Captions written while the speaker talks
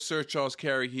Sir Charles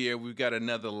Carey here. We've got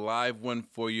another live one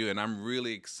for you, and I'm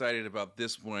really excited about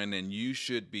this one, and you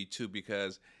should be too,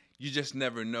 because you just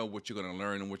never know what you're going to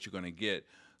learn and what you're going to get.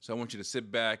 So I want you to sit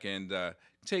back and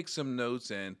take some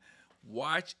notes and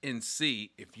watch and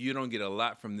see if you don't get a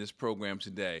lot from this program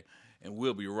today. And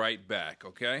we'll be right back,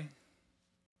 okay?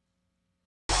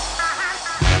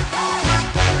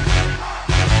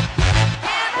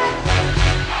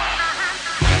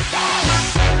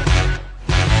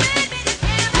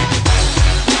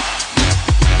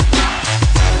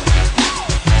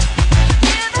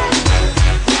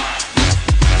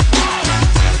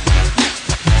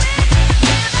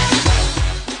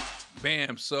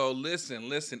 Bam. So listen,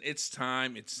 it's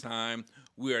time.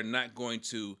 We are not going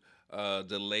to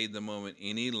delay the moment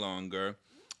any longer.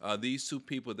 These two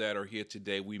people that are here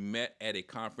today, we met at a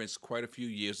conference quite a few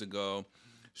years ago,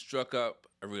 struck up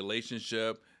a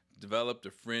relationship, developed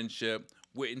a friendship,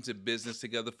 went into business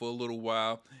together for a little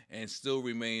while, and still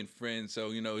remain friends.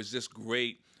 So, it's just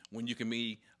great when you can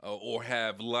meet or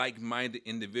have like-minded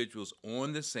individuals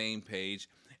on the same page,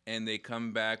 and they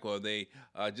come back or they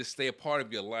just stay a part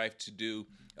of your life to do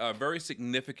very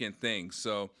significant things.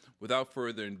 So without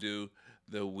further ado,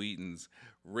 the Wheatons,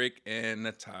 Rick and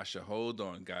Natasha. Hold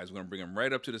on, guys. We're going to bring them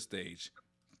right up to the stage.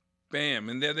 Bam,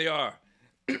 and there they are.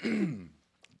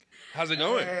 How's it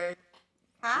going? Hey.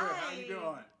 Hi. Good.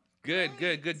 How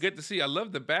you doing? Good to see you. I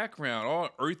love the background, all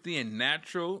earthy and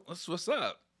natural. What's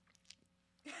up?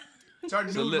 It's our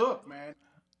new look, man.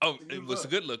 Oh, it was a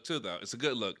good look too, though. It's a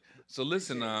good look. So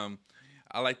listen,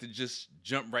 I like to just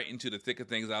jump right into the thick of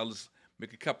things. I'll just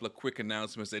make a couple of quick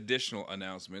announcements, additional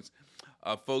announcements.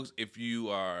 Folks, if you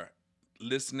are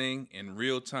listening in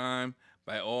real time,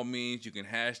 by all means, you can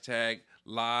hashtag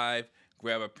live,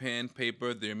 grab a pen,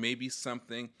 paper. There may be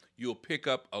something you'll pick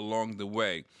up along the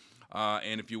way.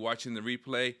 And if you're watching the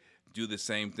replay, do the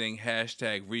same thing,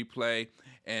 hashtag replay.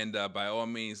 And by all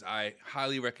means, I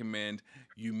highly recommend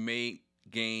you may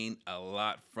gain a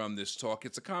lot from this talk.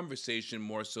 It's a conversation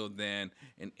more so than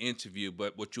an interview,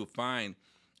 but what you'll find,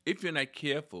 if you're not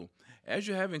careful, as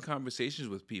you're having conversations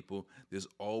with people, there's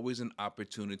always an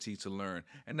opportunity to learn,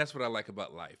 and that's what I like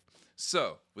about life.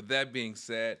 So, with that being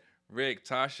said, Rick,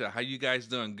 Tasha, how you guys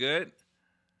doing? Good?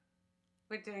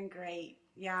 We're doing great.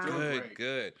 Yeah.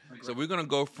 Good. So we're going to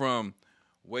go from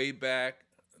way back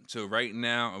to right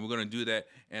now, and we're going to do that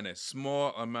in a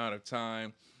small amount of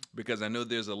time, because I know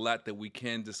there's a lot that we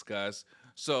can discuss.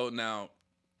 So now,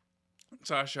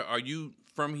 Tasha, are you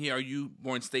from here? Are you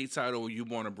born stateside or were you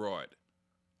born abroad?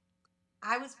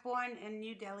 I was born in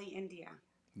New Delhi, India.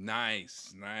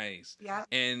 Nice. Yeah.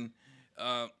 And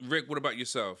Rick, what about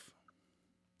yourself?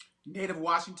 Native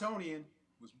Washingtonian.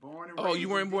 Was born and raised. Oh, you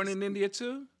weren't born in India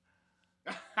too?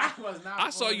 I was not.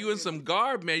 I saw you in some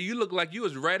garb, man. You look like you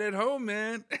was right at home,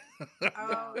 man.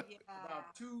 Oh, yeah.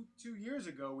 About 2 years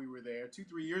ago we were there.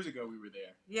 2-3 years ago we were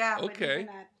there. Yeah. Okay. But even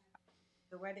at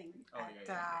the wedding,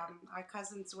 our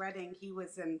cousin's wedding, he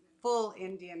was in full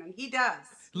Indian, and he does.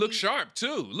 Look sharp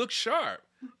too. Look sharp.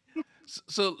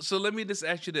 So let me just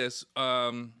ask you this,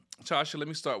 Tasha. Let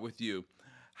me start with you.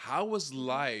 How was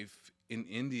life in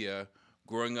India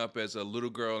growing up as a little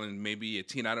girl and maybe a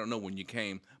teen? I don't know when you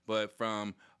came, but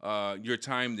from your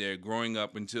time there, growing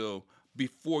up until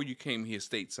before you came here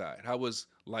stateside, how was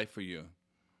life for you?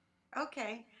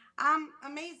 Okay.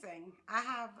 Amazing. I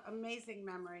have amazing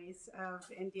memories of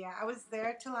India. I was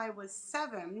there till I was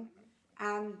 7,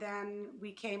 and then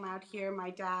we came out here. My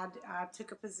dad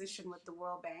took a position with the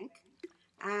World Bank,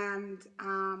 and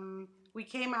we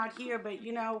came out here, but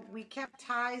we kept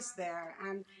ties there.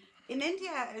 And in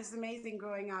India, it was amazing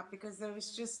growing up because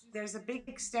there's a big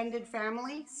extended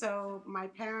family. So my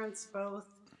parents both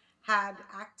had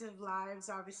active lives,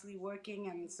 obviously working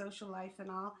and social life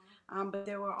and all. But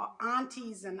there were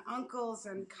aunties and uncles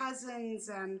and cousins,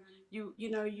 and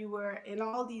you were in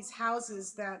all these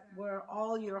houses that were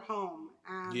all your home.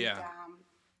 And Yeah.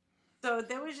 so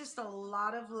there was just a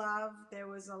lot of love. There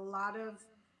was a lot of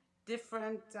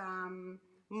different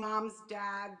moms,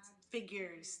 dads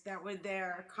figures that were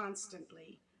there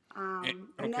constantly. And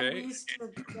then we Okay. used to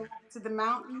go to the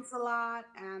mountains a lot.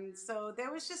 And so there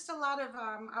was just a lot of,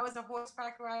 I was a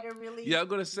horseback rider really Yeah, I'm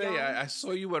gonna say young. I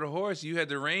saw you with a horse. You had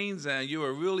the reins, and you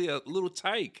were really a little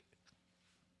tyke.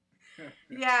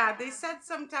 Yeah, they said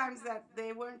sometimes that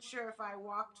they weren't sure if I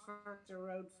walked first or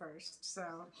rode first.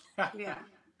 So, yeah.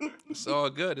 It's all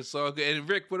good. And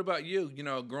Rick, what about you?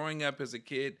 Growing up as a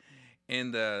kid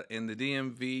in the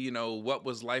DMV, what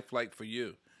was life like for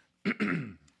you?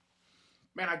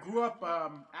 Man, I grew up,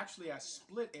 actually I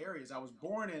split areas. I was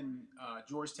born in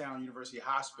Georgetown University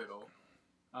Hospital,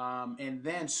 And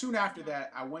then soon after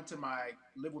that, I went to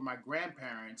live with my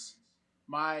grandparents.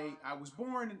 I was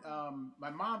born. My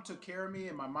mom took care of me,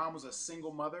 and my mom was a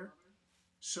single mother.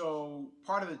 So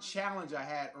part of the challenge I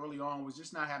had early on was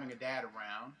just not having a dad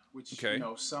around, which Okay.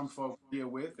 some folks deal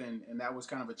with, and that was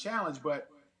kind of a challenge. But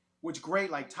what's great,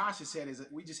 like Tasha said, is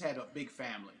that we just had a big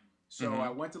family. So I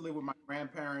Mm-hmm. went to live with my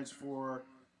grandparents for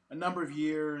a number of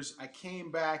years. I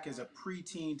came back as a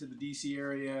preteen to the DC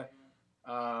area.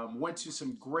 Went to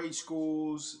some great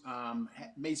schools,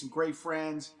 made some great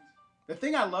friends. The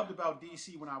thing I loved about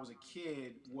DC when I was a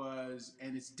kid was,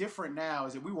 and it's different now,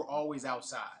 is that we were always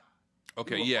outside. We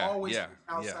Okay. were Yeah. always Yeah.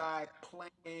 Yeah. outside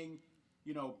playing,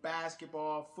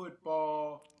 basketball,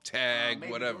 football, Tag, maybe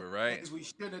doing whatever. Right. things we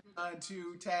shouldn't have done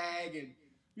too, tag, and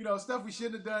stuff we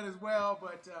shouldn't have done as well.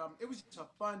 But it was just a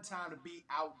fun time to be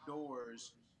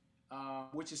outdoors,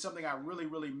 which is something I really,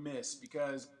 really miss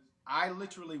because I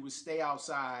literally would stay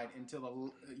outside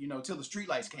until till the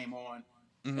streetlights came on,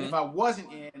 and Mm-hmm. if I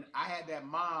wasn't in, I had that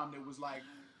mom that was like,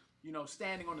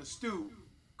 standing on the stoop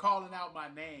calling out my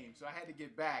name. So I had to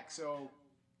get back. So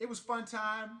it was fun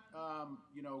time.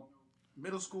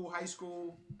 Middle school, high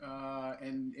school,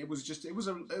 and it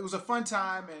was a fun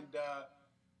time. And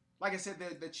like I said,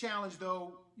 the challenge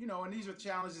though, and these are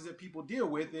challenges that people deal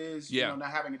with is Yeah. not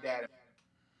having a dad.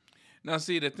 Now,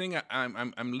 see, the thing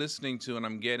I'm listening to and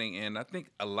I'm getting, and I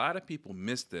think a lot of people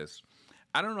miss this.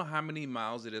 I don't know how many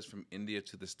miles it is from India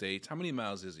to the States. How many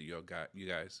miles is it, you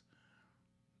guys?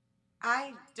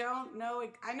 I don't know.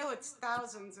 I know it's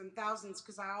thousands and thousands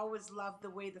because I always love the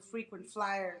way the frequent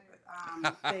flyer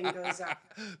thing goes up.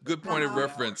 Good point of Um,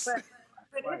 reference. but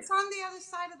Right. it's on the other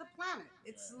side of the planet.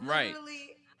 It's Right.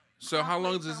 literally So, how halfway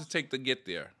long does across it take to get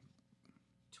there?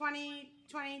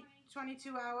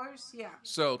 22 hours. Yeah.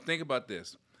 So, think about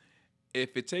this.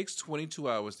 If it takes 22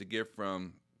 hours to get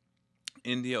from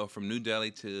India or from New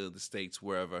Delhi to the States,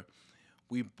 wherever,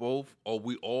 we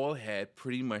all had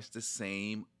pretty much the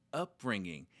same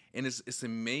upbringing. And it's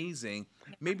amazing.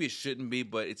 Maybe it shouldn't be,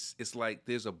 but it's like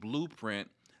there's a blueprint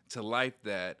to life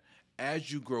that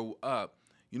as you grow up,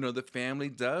 the family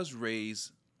does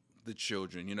raise the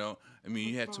children. I mean,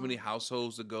 you had too many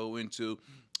households to go into.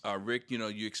 Rick,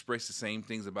 you expressed the same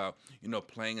things about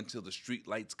playing until the street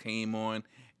lights came on,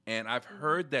 and I've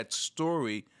heard that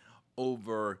story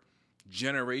over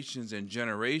generations and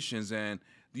generations. And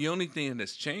the only thing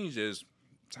that's changed is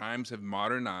times have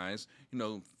modernized.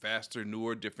 Faster,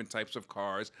 newer, different types of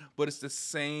cars, but it's the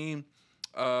same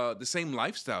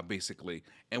lifestyle basically,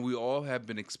 and we all have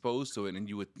been exposed to it. And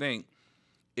you would think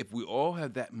if we all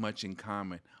have that much in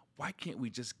common, why can't we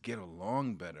just get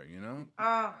along better?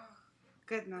 Oh,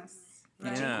 goodness.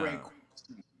 That's Right. a Yeah, great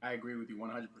question. I agree with you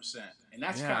 100%. And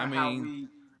that's yeah. I kind of how mean, we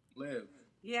live.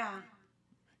 Yeah.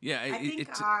 yeah. I think It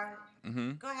our.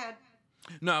 hmm Go ahead.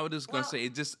 No, I was just gonna Well, say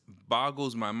it just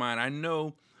boggles my mind. I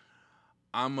know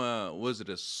I'm was it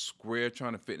a square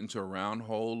trying to fit into a round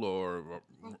hole or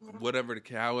whatever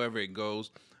however it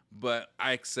goes, but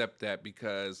I accept that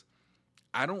because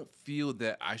I don't feel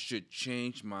that I should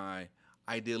change my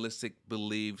idealistic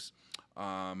beliefs,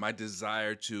 my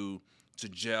desire to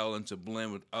gel and to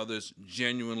blend with others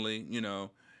genuinely,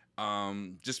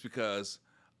 just because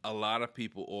a lot of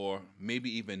people, or maybe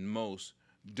even most,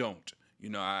 don't.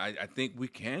 I think we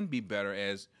can be better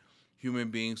as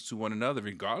human beings to one another,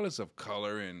 regardless of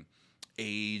color and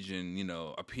age and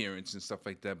appearance and stuff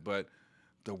like that. But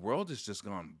the world has just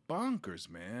gone bonkers,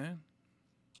 man.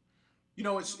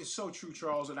 It's so true,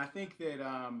 Charles. And I think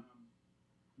that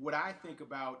what I think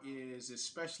about is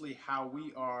especially how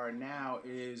we are now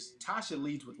is Tasha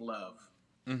leads with love.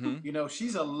 Mm-hmm.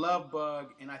 She's a love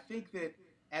bug. And I think that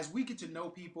as we get to know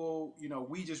people,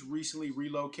 we just recently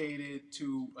relocated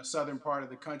to a southern part of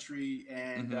the country.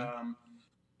 And, Mm-hmm.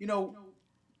 you know,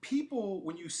 people,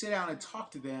 when you sit down and talk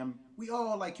to them, we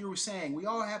all, like you were saying, we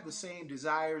all have the same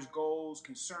desires, goals,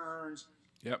 concerns,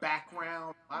 Yep.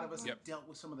 background. A lot of us Yep. have dealt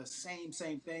with some of the same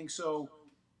things. So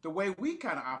the way we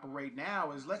kind of operate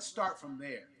now is let's start from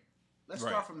there. Let's Right.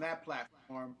 start from that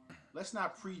platform. Let's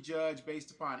not prejudge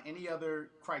based upon any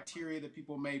other criteria that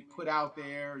people may put out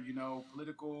there,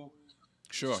 political,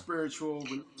 Sure. spiritual,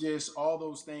 religious, all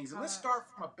those things. And let's color. start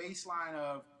from a baseline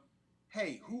of,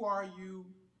 hey, who are you?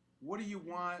 What do you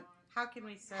want? How can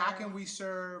we serve? How can we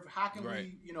serve? How can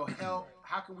Right. we, help?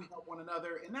 How can we help one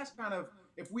another? And that's kind of,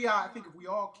 I think if we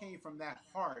all came from that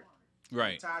heart,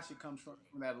 Right. Tasha comes from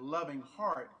that loving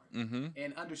heart Mm-hmm.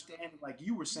 and understanding, like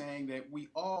you were saying, that we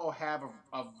all have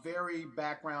a very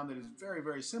background that is very,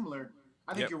 very similar.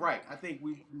 I think Yep. you're right. I think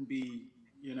we wouldn't be,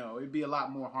 it'd be a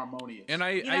lot more harmonious. And I,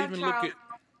 You I know, even look Charles. at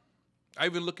I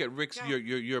even look at Rick's Go your ahead.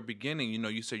 your your beginning.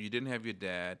 You said you didn't have your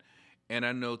dad, And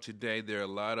I know today there are a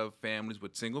lot of families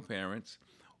with single parents,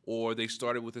 or they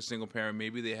started with a single parent.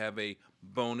 Maybe they have a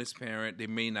bonus parent. They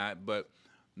may not, but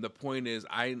the point is,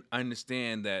 I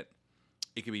understand that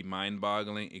it could be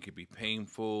mind-boggling. It could be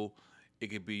painful. It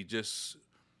could be just,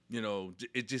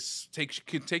 it just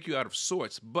can take you out of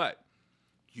sorts. But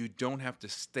you don't have to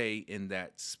stay in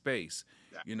that space.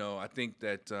 Yeah. I think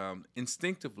that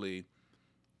instinctively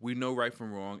we know right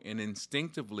from wrong, and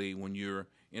instinctively when you're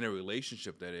in a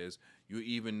relationship, that is, you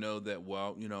even know that,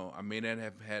 well, I may not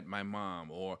have had my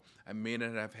mom, or I may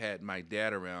not have had my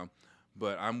dad around,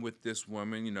 but I'm with this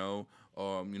woman,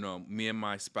 me and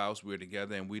my spouse, we're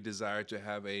together, and we desire to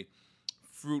have a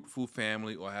fruitful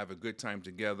family or have a good time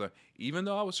together. Even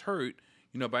though I was hurt,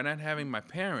 by not having my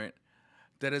parent,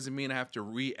 that doesn't mean I have to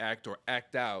react or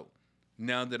act out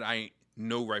now that I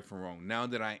know right from wrong, now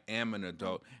that I am an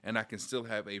adult, and I can still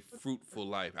have a fruitful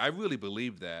life. I really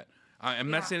believe that.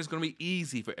 I'm not Yeah. saying it's going to be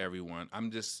easy for everyone.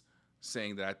 I'm just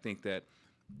saying that I think that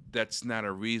that's not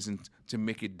a reason to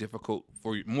make it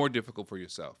more difficult for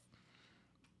yourself.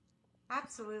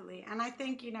 Absolutely. And I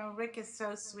think, Rick is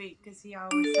so sweet because he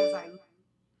always says I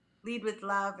lead with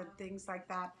love and things like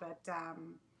that. But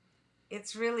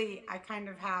it's really, I kind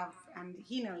of have, and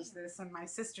he knows this, and my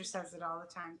sister says it all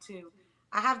the time too.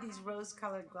 I have these rose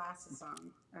colored glasses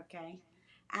on, okay?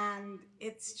 And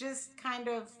it's just kind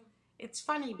of, it's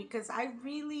funny because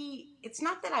it's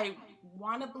not that I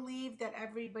want to believe that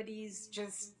everybody's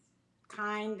just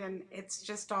kind and it's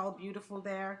just all beautiful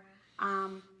there.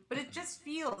 But it just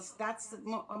feels that's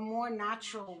a more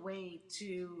natural way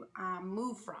to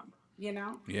move from, you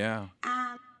know? Yeah.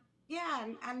 And yeah,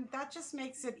 and that just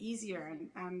makes it easier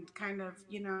and kind of,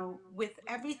 with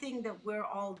everything that we're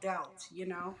all dealt,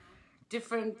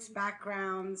 different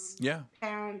backgrounds, Yeah.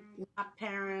 parent, not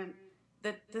parent,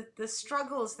 the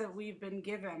struggles that we've been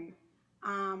given,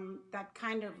 that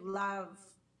kind of love,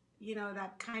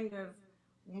 that kind of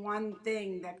one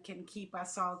thing that can keep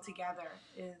us all together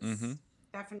Hmm. is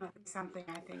definitely something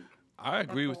I think I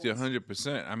that agree with you holds.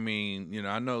 100%. I mean,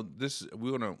 I know this.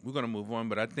 We're gonna move on,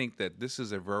 but I think that this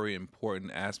is a very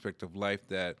important aspect of life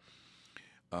that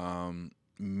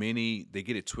many they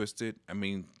get it twisted. I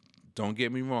mean, don't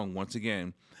get me wrong. Once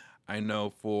again, I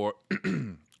know for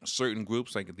certain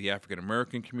groups like the African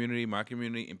American community, my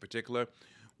community in particular,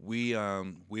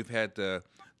 we've had the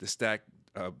stack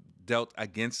dealt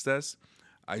against us.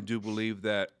 I do believe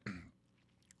that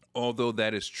although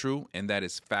that is true and that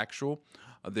is factual,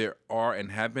 there are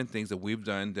and have been things that we've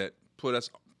done that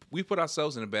we put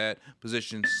ourselves in a bad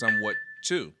position somewhat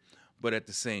too. But at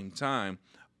the same time,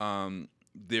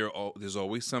 there's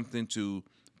always something to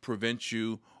prevent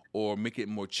you or make it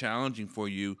more challenging for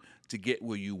you to get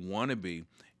where you want to be.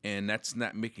 And that's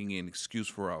not making an excuse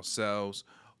for ourselves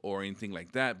or anything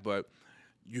like that. But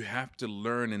you have to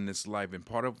learn in this life, and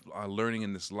part of learning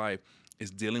in this life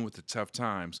is dealing with the tough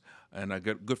times. And a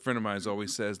good friend of mine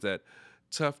always says that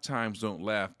tough times don't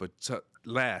last,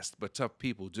 but tough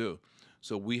people do.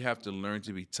 So we have to learn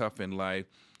to be tough in life.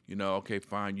 Okay,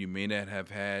 fine, you may not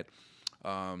have had,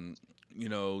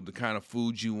 the kind of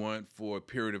food you want for a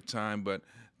period of time, but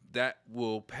that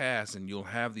will pass and you'll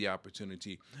have the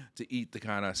opportunity to eat the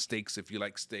kind of steaks, if you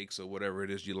like steaks or whatever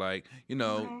it is you like.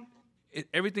 Hmm.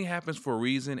 Everything happens for a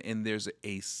reason, and there's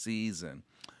a season.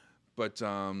 But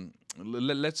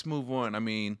let's move on. I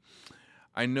mean,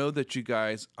 I know that you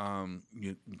guys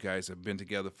have been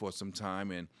together for some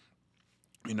time, and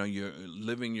you're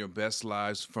living your best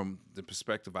lives from the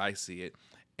perspective I see it.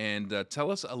 And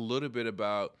tell us a little bit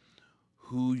about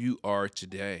who you are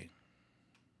today.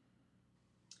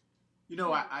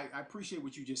 I appreciate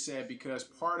what you just said because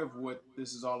part of what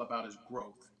this is all about is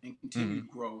growth and Hmm. continued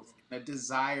growth, a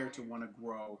desire to want to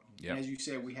grow. And Yep. as you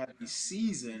said, we have these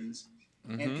seasons,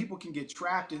 and Hmm. people can get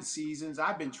trapped in seasons.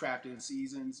 I've been trapped in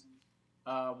seasons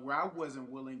where I wasn't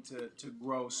willing to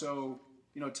grow. So,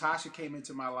 Tasha came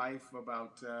into my life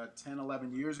about 10,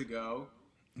 11 years ago,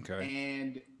 Okay.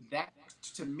 and that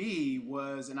to me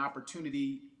was an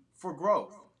opportunity for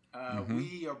growth. Hmm.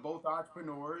 We are both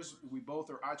entrepreneurs. We both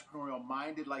are entrepreneurial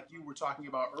minded, like you were talking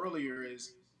about earlier.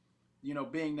 Is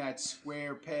being that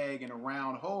square peg in a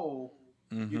round hole.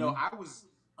 Hmm. I was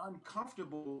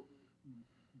uncomfortable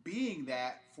being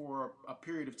that for a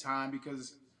period of time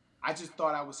because I just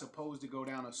thought I was supposed to go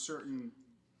down a certain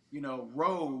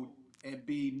road and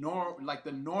be like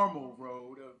the normal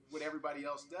road of what everybody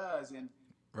else does. And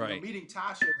Right. meeting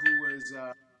Tasha, who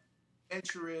was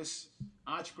adventurous,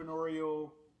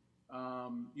 entrepreneurial,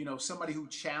 somebody who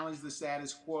challenged the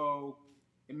status quo.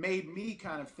 It made me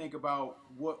kind of think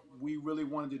about what we really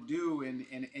wanted to do,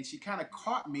 and she kind of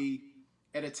caught me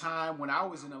at a time when I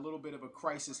was in a little bit of a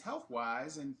crisis health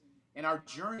wise, and And our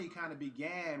journey kind of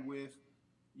began with,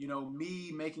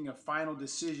 me making a final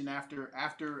decision after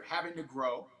having to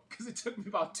grow, because it took me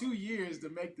about 2 years to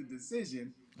make the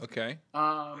decision, Okay.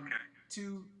 um,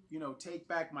 to take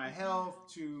back my health,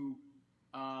 to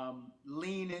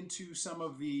lean into some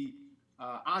of the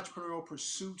entrepreneurial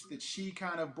pursuits that she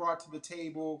kind of brought to the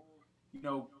table, you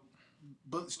know,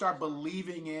 start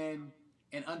believing in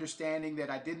and understanding that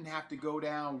I didn't have to go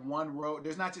down one road.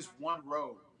 There's not just one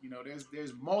road.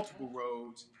 There's multiple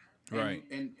roads, and Right.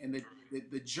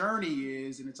 the journey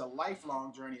is, and it's a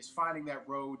lifelong journey, is finding that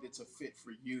road that's a fit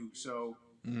for you. So,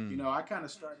 Mm. I kind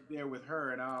of started there with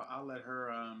her, and I'll let her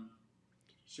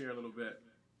share a little bit.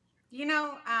 You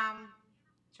know,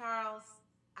 Charles,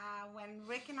 when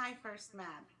Rick and I first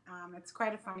met, it's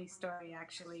quite a funny story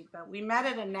actually, but we met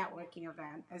at a networking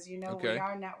event. As you know, we Okay.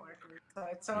 are networkers, so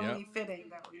it's Yep. only fitting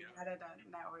that we met at a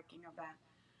networking event.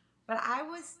 But I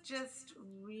was just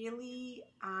really,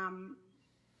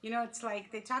 it's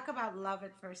like they talk about love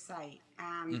at first sight,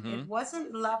 and Mm-hmm. it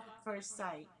wasn't love at first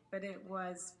sight, but it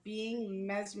was being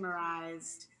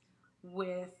mesmerized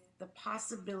with the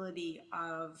possibility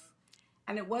of,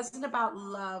 and it wasn't about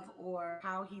love or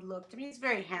how he looked. I mean, he's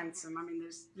very handsome. I mean,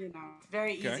 it's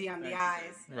very Okay. easy on the Thank you.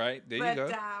 eyes. Right. There you But go.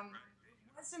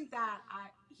 it wasn't that.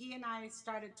 He and I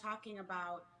started talking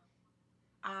about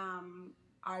um,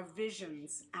 our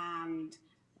visions and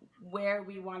where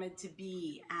we wanted to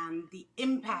be and the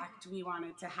impact we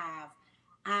wanted to have.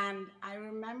 And I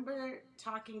remember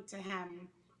talking to him,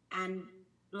 and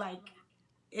like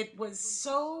it was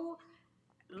so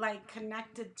like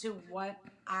connected to what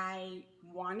I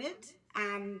wanted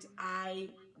and I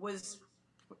was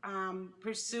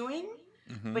pursuing,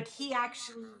 Mm-hmm. but he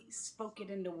actually spoke it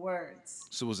into words.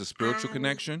 So it was a spiritual And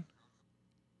connection.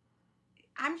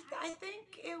 I think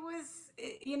it was,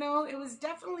 it was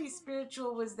definitely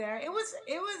spiritual was there. It was,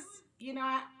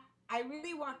 I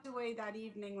really walked away that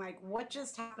evening like, what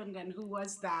just happened and who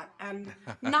was that? And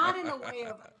not in a way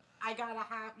of I gotta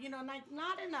have, like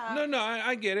not in a No, no,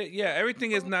 I get it. Yeah,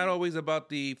 everything is not oh, always about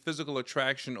the physical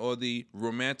attraction or the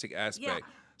romantic yeah, aspect.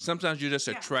 Sometimes you're just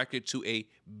yeah. attracted to a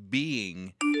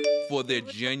being for their It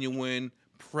was the genuine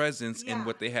presence in yeah,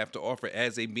 what they have to offer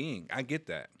as a being. I get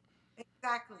that.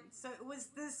 exactly. So it was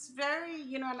this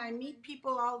very, and I meet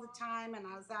people all the time and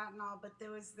I was out and all, but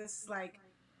there was this like,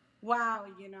 wow,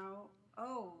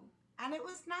 oh, and it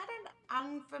was not an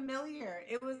unfamiliar.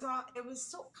 It was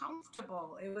so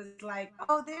comfortable. It was like,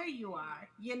 oh, there you are,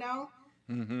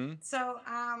 Mm-hmm. So,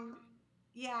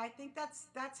 yeah, I think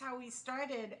that's how we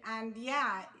started. And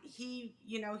yeah, he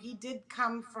did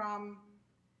come from,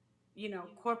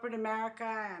 corporate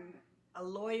America and a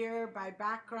lawyer by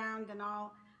background and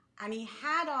all. And he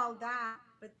had all that,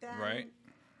 but Right. then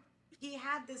he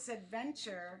had this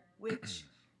adventure, which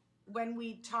when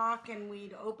we'd talk and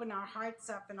we'd open our hearts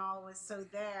up and all was so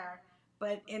there.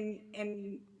 But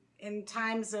in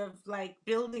times of like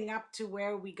building up to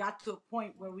where we got to a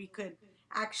point where we could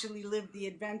actually live the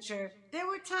adventure, there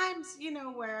were times,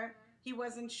 where he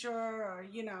wasn't sure or,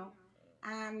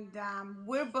 and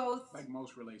we're both Like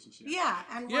most relationships. yeah,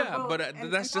 and we're Yeah, both, but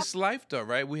and that's that's just life, though,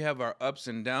 right? We have our ups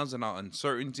and downs and our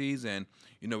uncertainties, and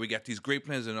we got these great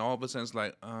plans, and all of a sudden it's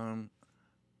like,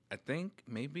 I think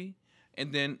maybe,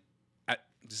 and then,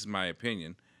 this is my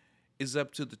opinion, it's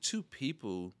up to the two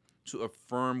people to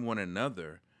affirm one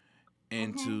another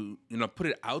and hmm to put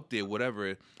it out there.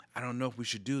 Whatever. I don't know if we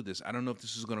should do this. I don't know if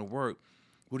this is gonna work.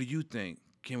 What do you think?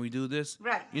 Can we do this?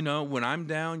 right. When I'm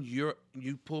down, you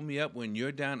pull me up. When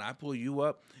you're down, I pull you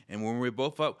up. And when we're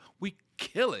both up, we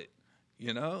kill it.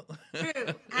 You know?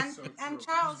 True. And So and true.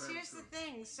 Charles, Very here's true. the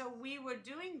thing. So we were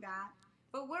doing that,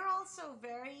 but we're also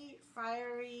very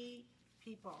fiery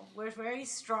people. We're very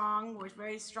strong. We're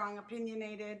very strong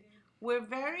opinionated. We're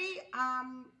very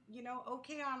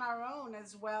okay on our own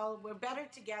as well. We're better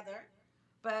together,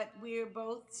 but we're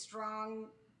both strong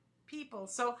people.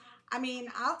 So, I mean,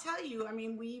 I'll tell you, I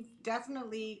mean,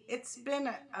 it's been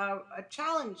a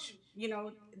challenge.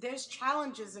 There's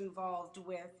challenges involved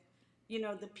with,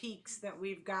 the peaks that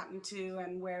we've gotten to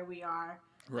and where we are.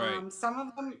 Right. Some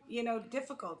of them,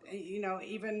 difficult,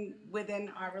 even within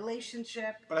our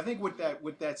relationship. But I think what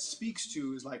that speaks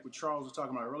to is like what Charles was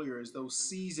talking about earlier, is those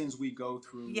seasons we go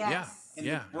through Yeah. Yes. and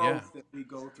the Yeah. Yeah. growth that we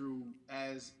go through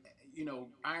as,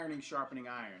 ironing, sharpening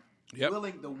iron, Yep.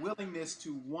 the willingness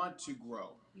to want to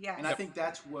grow. And I Yes. Yep. think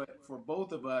that's what for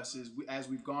both of us is as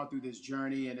we've gone through this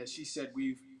journey, and as she said,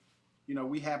 we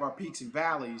have our peaks and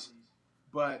valleys,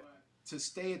 but to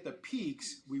stay at the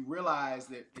peaks, we realize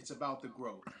that it's about the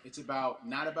growth. It's about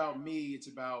not about me. It's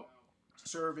about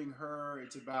serving her.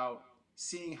 It's about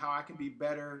seeing how I can be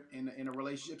better in a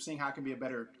relationship, seeing how I can be a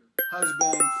better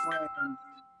husband, friend.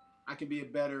 I can be a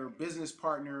better business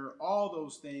partner. All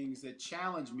those things that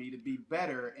challenge me to be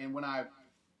better. And when I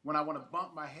want to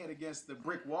bump my head against the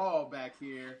brick wall back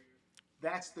here,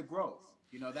 that's the growth.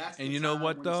 That's And the you know time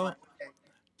what when it's like, though? okay,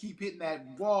 keep hitting that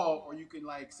wall, or you can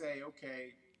like say,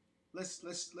 okay, let's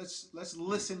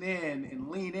listen in and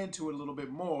lean into it a little bit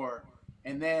more,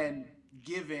 and then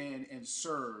give in and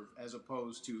serve as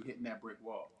opposed to hitting that brick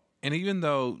wall. And even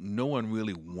though no one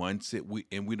really wants it, we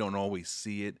don't always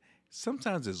see it.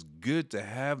 Sometimes it's good to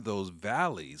have those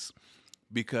valleys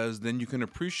because then you can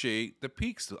appreciate the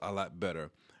peaks a lot better.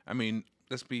 I mean,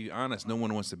 let's be honest. No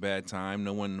one wants a bad time.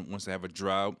 No one wants to have a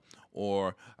drought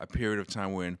or a period of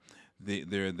time when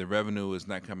the revenue is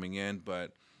not coming in.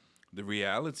 But the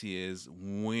reality is,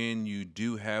 when you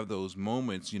do have those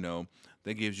moments,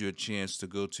 that gives you a chance to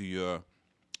go to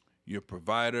your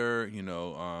provider,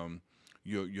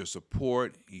 your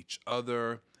support each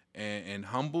other, and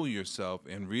humble yourself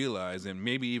and realize and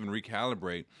maybe even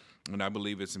recalibrate. And I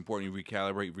believe it's important you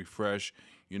recalibrate, refresh,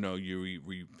 you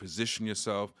reposition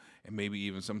yourself, and maybe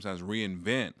even sometimes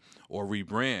reinvent or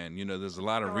rebrand. There's a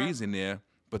lot of Correct. reason there,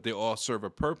 but they all serve a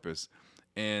purpose.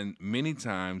 And many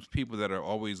times, people that are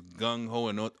always gung ho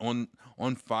and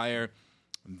on fire,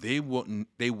 they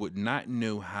would not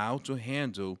know how to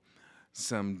handle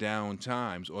some down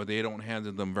times, or they don't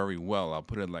handle them very well. I'll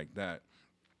put it like that.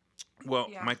 Well,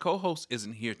 Yeah. my co-host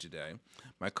isn't here today.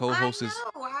 My I co-host is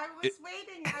know. I was it,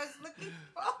 waiting. I was looking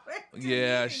forward to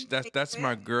yeah, meeting that's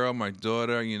my David. girl, my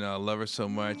daughter. I love her so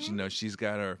much. Hmm. She's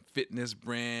got her fitness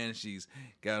brand. She's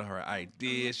got her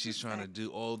ideas. She's trying to Amazing.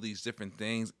 do all these different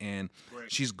things, and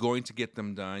Great. she's going to get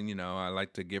them done. I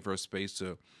like to give her space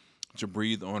to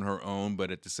breathe on her own, but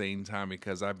at the same time,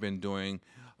 because I've been doing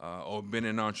or been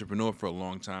an entrepreneur for a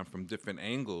long time from different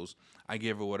angles, I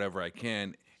give her whatever I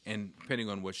can, and depending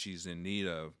on what she's in need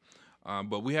of.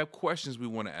 But we have questions we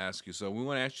want to ask you. So we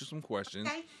want to ask you some questions,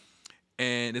 Okay.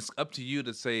 and it's up to you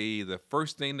to say the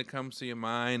first thing that comes to your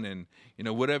mind, and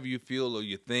whatever you feel or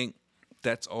you think,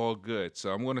 that's all good.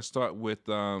 So I'm going to start with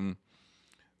the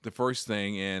first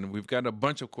thing, and we've got a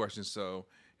bunch of questions. So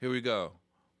here we go.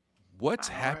 What's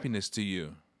Fine. All right. happiness to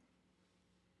you?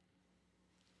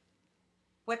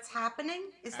 What's happening?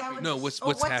 Is that what? No, Happiness. what's Oh,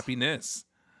 what's what's happiness?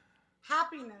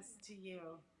 happiness to you?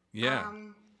 Yeah.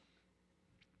 Um.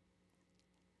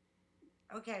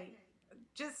 Okay.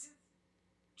 Just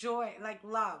joy, like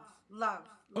love, love.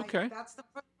 Like Okay. that's the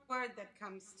first word that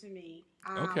comes to me.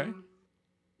 Okay.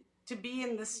 To be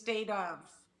in the state of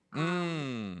um,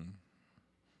 Mm.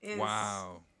 is,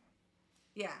 Wow.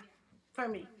 yeah, for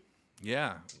me.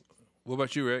 Yeah. What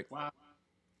about you, Rick? Wow.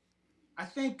 I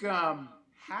think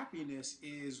happiness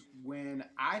is when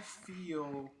I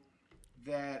feel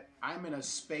that I'm in a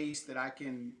space that I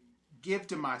can give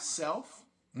to myself,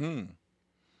 Mm.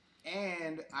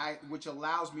 and which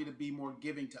allows me to be more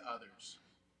giving to others.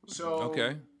 So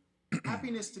Okay.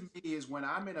 happiness to me is when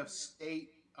I'm in a state,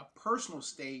 a personal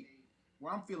state,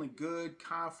 where I'm feeling good,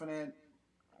 confident,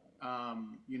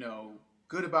 you know,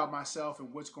 good about myself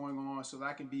and what's going on, so that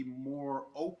I can be more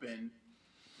open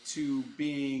to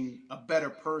being a better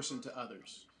person to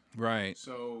others. Right.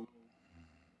 So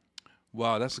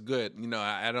Wow, that's good.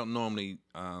 I don't normally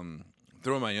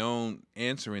throw my own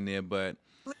answer in there, but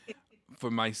for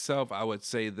myself, I would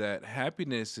say that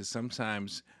happiness is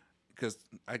sometimes, because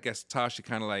I guess Tasha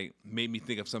kind of like made me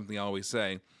think of something I always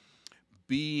say,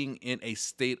 being in a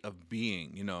state of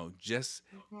being, just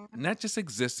Mhm. not just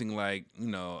existing like,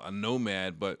 a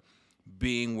nomad, but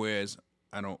being whereas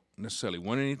I don't necessarily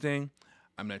want anything.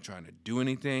 I'm not trying to do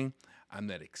anything. I'm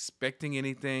not expecting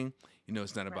anything.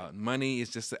 It's not Right. about money.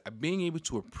 It's just being able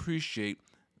to appreciate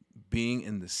being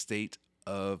in the state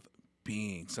of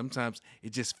being. Sometimes it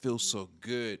just feels so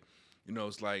good.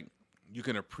 It's like you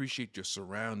can appreciate your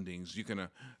surroundings. You can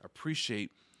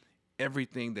appreciate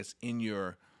everything that's in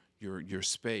your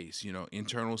space,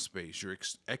 internal space, your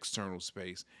external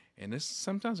space, and it's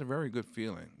sometimes a very good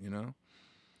feeling.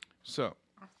 So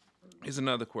here's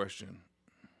another question: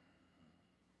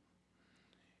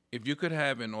 if you could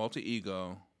have an alter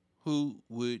ego, who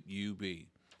would you be?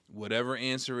 Whatever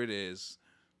answer it is,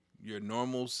 your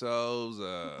normal selves,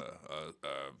 a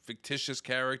fictitious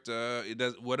character, it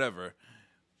does whatever.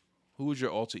 Who would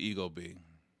your alter ego be?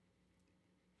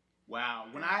 wow,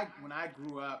 when I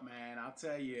grew up, man, I'll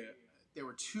tell you, there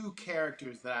were two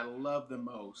characters that I loved the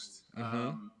most: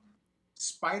 Mm-hmm.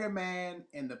 Spider-Man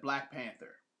and the Black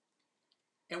Panther.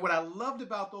 And what I loved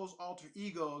about those alter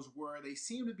egos were they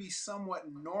seemed to be somewhat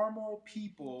normal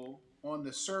people on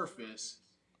the surface,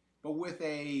 but with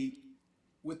the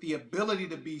ability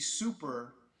to be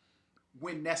super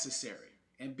when necessary.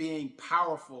 and being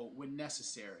powerful when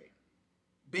necessary,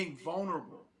 being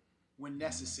vulnerable when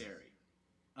necessary,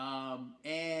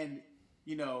 and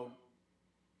you know,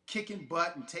 kicking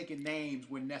butt and taking names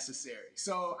when necessary.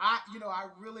 So I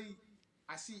really,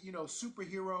 I see,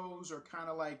 superheroes are kind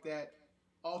of like that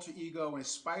alter ego. And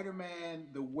Spider-Man,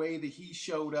 the way that he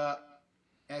showed up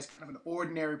as kind of an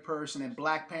ordinary person, and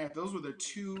Black Panther, those were the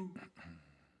two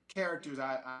characters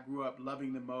I grew up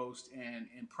loving the most, and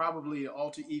probably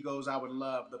alter egos I would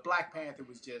love. The Black Panther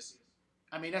was just,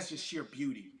 I mean, that's just sheer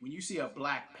beauty. When you see a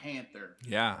Black Panther,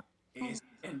 Yeah. it's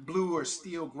and blue or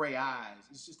steel gray eyes,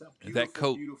 it's just a And that beautiful,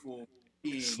 coat, beautiful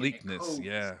being. And that sleekness. coat.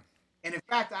 Yeah. And in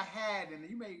fact, I had, and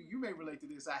you may relate to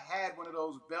this. I had one of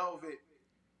those velvet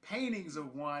paintings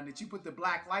of one that you put the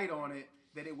black light on it,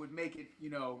 that it would make it,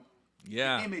 the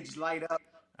Yeah. image light up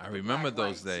I with the remember black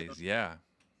those light. So, days. Yeah.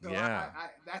 so Yeah.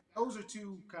 those are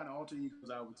two kind of alter egos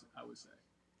I would say.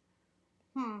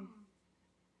 Hmm.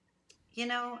 You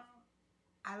know,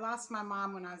 I lost my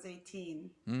mom when I was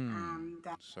 18, and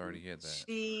Sorry to hear that.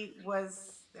 she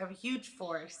was a huge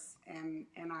force in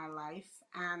our life.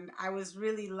 And I was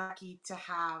really lucky to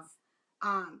have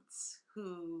aunts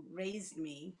who raised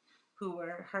me, who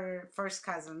were her first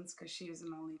cousins, because she was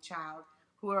an only child,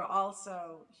 who were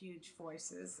also huge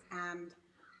forces. And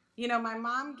my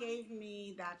mom gave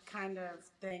me that kind of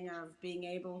thing of being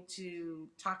able to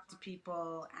talk to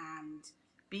people and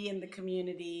be in the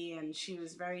community. And she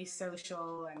was very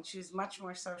social, and she was much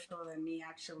more social than me,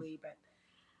 actually. But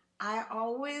I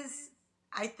always,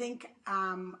 I think,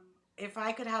 if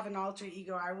I could have an alter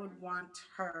ego, I would want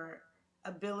her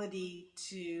ability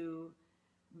to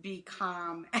be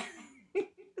calm.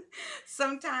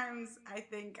 Sometimes I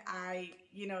think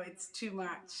it's too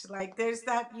much. Like there's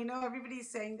that, everybody's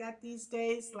saying that these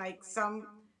days. Like some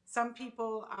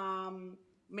people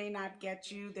may not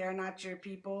get you. They're not your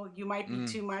people. You might be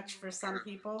Mm. too much for some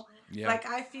people. Yeah. Like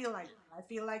I feel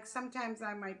like sometimes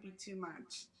I might be too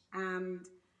much. And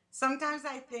sometimes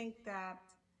I think that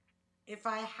if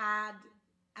I had,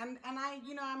 and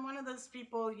I'm one of those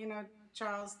people,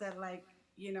 Charles, that like,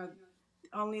 you know,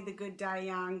 only the good die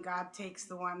young. God takes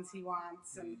the ones He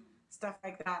wants and stuff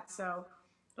like that. So,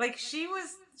 like she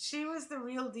was the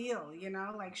real deal.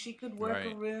 Like she could work a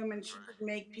Right. room and she could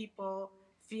make people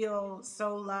feel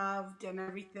so loved and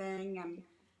everything,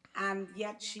 and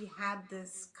yet she had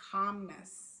this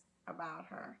calmness about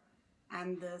her,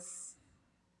 and this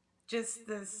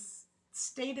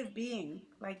state of being,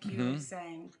 like you were Mm-hmm.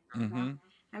 saying, you know. Mm-hmm.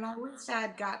 And I wish I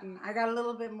got a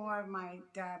little bit more of my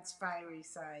dad's fiery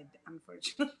side,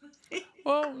 unfortunately.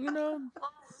 Well, you know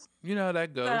how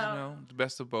that goes. So, The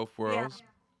best of both yeah, worlds.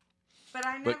 but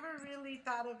I But never really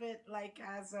thought of it like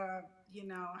as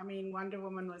I mean, Wonder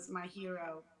Woman was my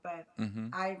hero, but mm-hmm.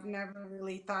 I've never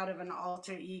really thought of an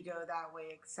alter ego that way,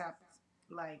 except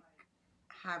like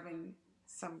having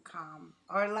some calm,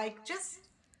 or like just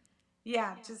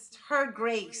her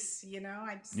grace,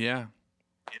 I just Yeah.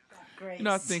 that I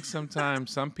grace. think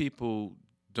sometimes some people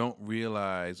don't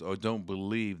realize or don't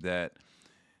believe that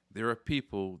there are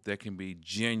people that can be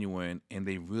genuine and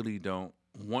they really don't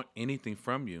want anything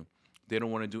from you. They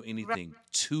don't want to do Right. anything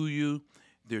to you.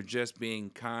 They're just being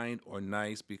kind or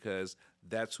nice because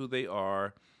that's who they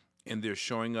are and they're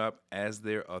showing up as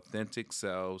their authentic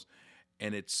selves.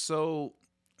 And it's so,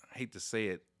 I hate to say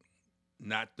it,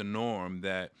 not the norm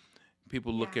that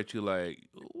people look Yeah. at you like,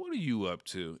 what are you up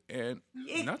to? And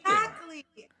nothing. Exactly.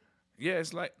 Yeah,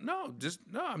 it's like, no,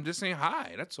 no, I'm just saying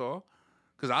hi. That's all.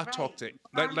 Because I'll talk Right. to,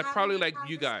 Or I'm like having probably a like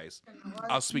you guys. conversation,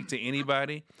 or I'll speak to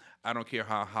anybody. I don't care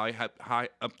how high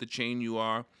up the chain you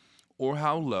are or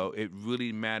how low. It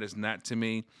really matters not to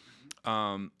me.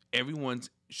 Everyone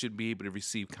should be able to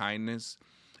receive kindness,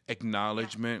 yeah.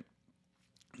 acknowledgement,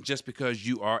 just because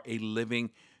you are a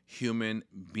living human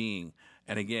being.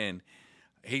 And again,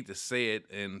 I hate to say it,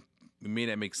 and it may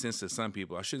not make sense to some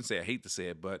people. I shouldn't say I hate to say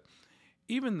it, but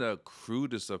even the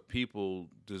crudest of people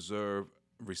deserve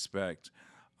respect.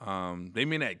 They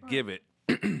may not Right. give it,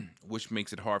 which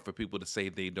makes it hard for people to say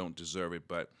they don't deserve it,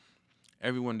 but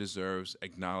everyone deserves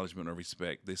acknowledgement or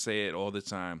respect. They say it all the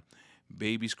time.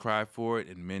 Babies cry for it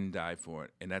and men die for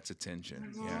it, and that's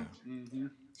attention. Yeah. Mm-hmm.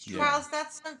 It's true. Yeah. Charles,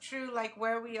 that's so true. Like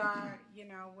where we are,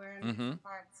 we're in Mm-hmm. different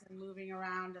parts and moving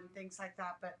around and things like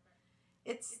that. But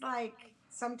it's like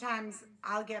sometimes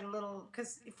I'll get a little,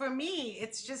 because for me,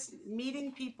 it's just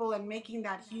meeting people and making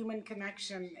that human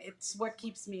connection. It's what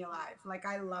keeps me alive. Like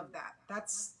I love that.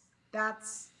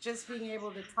 That's just being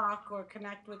able to talk or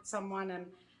connect with someone, and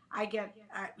I get,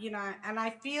 and I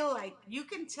feel like you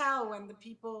can tell when the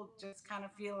people just kind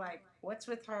of feel like, what's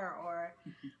with her, or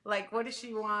like, what does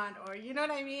she want, or you know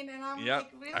what I mean? And I'm Yep.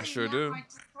 like, I really, sure no, do. I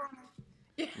just want to.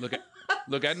 Look,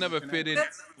 look, I never fit in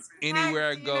That's anywhere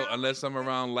I correct, go unless I'm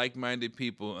around like-minded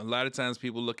people. A lot of times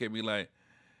people look at me like,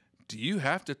 "Do you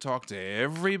have to talk to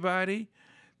everybody?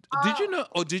 Did you Oh, know?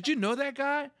 Oh, did you know that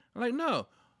guy?" I'm like, "No,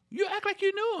 you act like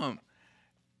you knew him."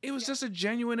 It was yeah, just a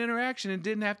genuine interaction. It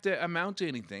didn't have to amount to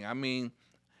anything. I mean,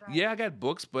 right. yeah, I got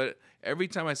books, but every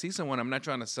time I see someone, I'm not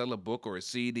trying to sell a book or a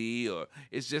CD, or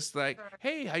it's just like, Correct.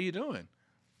 "Hey, how you doing?"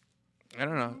 I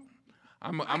don't know.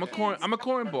 Hmm. My kids, I'm a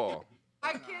cornball.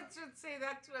 my kids would say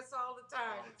that to us all the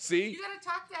time. See, You gotta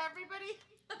talk to everybody.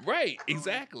 right,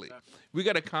 exactly. We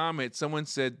got a comment. Someone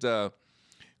said,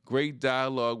 "Great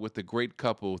dialogue with a great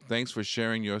couple. Thanks for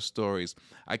sharing your stories."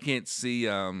 I can't see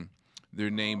their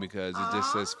name because it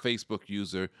just Aw, says Facebook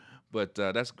user, but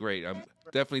that's great.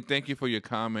 Definitely thank you for your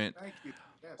comment. Thank you.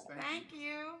 Yes, thank you. thank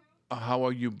you. How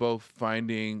are you both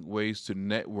finding ways to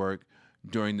network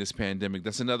during this pandemic?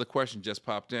 That's another question just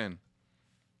popped in.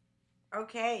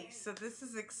 Okay, so this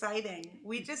is exciting.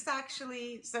 We just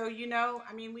actually,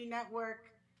 I mean, we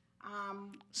network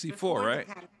C4, before the right?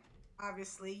 pandemic,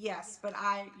 obviously, yes, but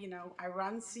I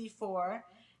run C4,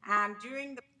 and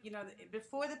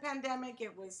before the pandemic,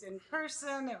 it was in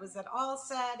person, it was at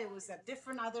Allset, it was at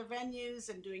different other venues,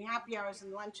 and doing happy hours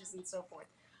and lunches and so forth.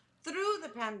 Through the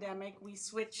pandemic, we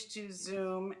switched to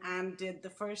Zoom and did the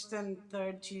first and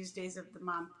third Tuesdays of the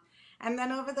month. And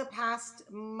then over the past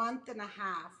month and a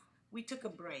half, we took a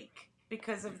break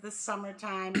because of the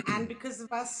summertime and because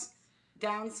of us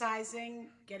downsizing,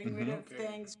 getting rid Mm-hmm. of Okay.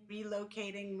 things,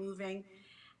 relocating, moving.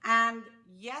 And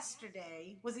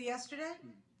yesterday, was it yesterday?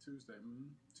 Tuesday.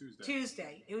 Tuesday.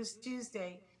 Tuesday. It was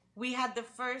Tuesday. We had the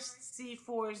first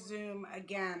C4 Zoom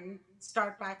again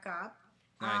start back up.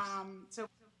 Nice. So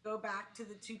go back to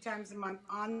the 2 times a month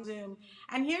on Zoom.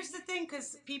 And here's the thing,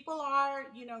 because people are,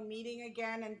 meeting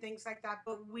again and things like that,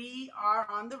 but we are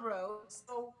on the road.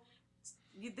 So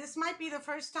this might be the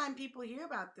first time people hear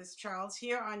about this, Charles,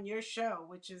 here on your show,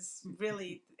 which is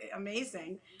really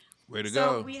amazing. Way to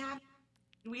So go.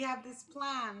 we have this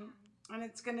plan, and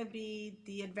it's going to be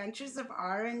the Adventures of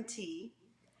R&T.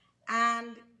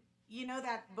 And you know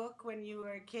that book when you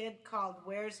were a kid called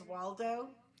Where's Waldo?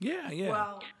 Yeah, yeah.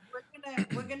 Well,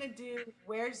 we're gonna do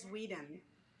Where's Whedon,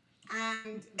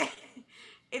 and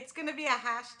it's gonna be a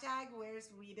hashtag Where's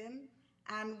Whedon,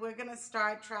 and we're gonna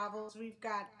start travels. We've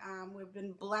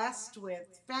been blessed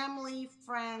with family,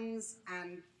 friends,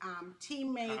 and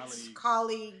teammates, Colleagues.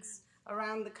 colleagues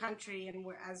around the country, and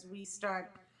as we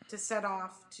start to set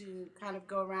off to kind of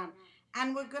go around,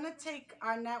 and we're gonna take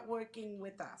our networking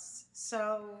with us.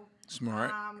 So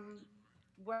Smart. um,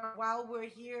 while we're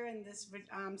here in this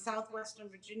southwestern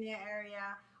Virginia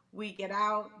area, we get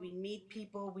out, we meet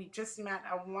people. We just met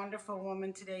a wonderful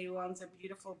woman today who owns a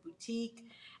beautiful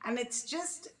boutique, and it's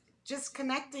just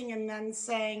connecting and then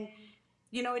saying,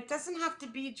 it doesn't have to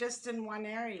be just in one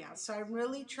area. So I'm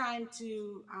really trying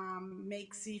to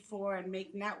make C4 and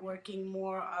make networking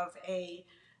more of a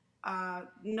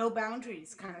no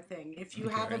boundaries kind of thing. If you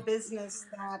have a Okay. business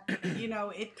that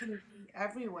it can be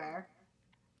everywhere,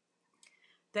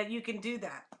 that you can do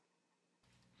that.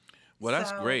 Well, that's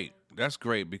So, great. That's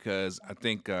great because I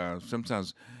think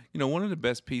sometimes, one of the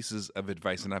best pieces of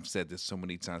advice, and I've said this so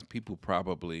many times, people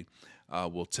probably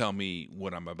will tell me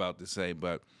what I'm about to say,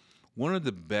 but one of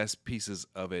the best pieces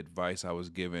of advice I was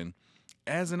given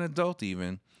as an adult,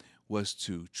 even, was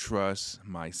to trust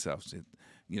myself.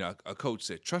 A coach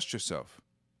said, trust yourself.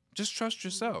 Just trust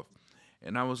yourself.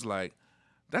 And I was like,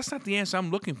 that's not the answer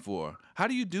I'm looking for. How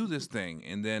do you do this thing?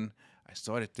 And then I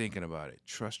started thinking about it.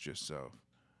 Trust yourself.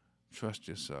 Trust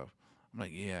yourself. I'm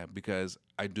like, yeah, because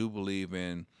I do believe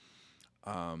in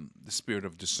the spirit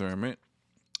of discernment.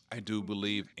 I do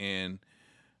believe in,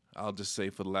 I'll just say,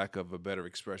 for lack of a better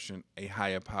expression, a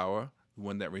higher power,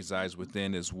 one that resides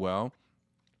within as well.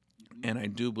 And I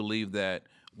do believe that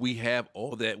we have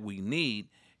all that we need.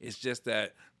 It's just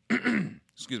that,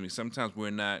 excuse me, sometimes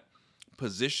we're not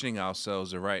positioning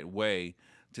ourselves the right way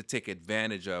to take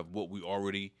advantage of what we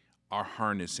already are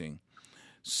harnessing.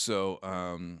 So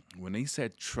when he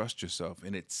said trust yourself,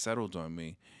 and it settled on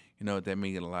me, that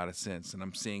made a lot of sense. And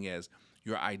I'm seeing as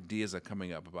your ideas are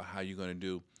coming up about how you're going to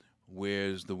do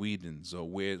Where's the Whedons, or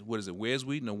what is it? Where's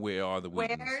Whedon, or Where Are the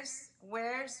Whedons?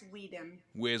 where's Whedon?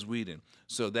 Where's Whedon?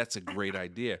 So that's a great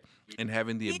idea. And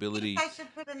having the He thinks ability, I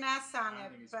should put an S on I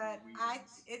it, think it's but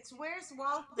Wheaton's. it's Where's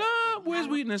Waldo? no, Where's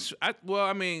And Whedon is, well,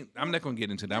 I mean, I'm not going to get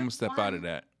into that. I'm we're going to step out of one.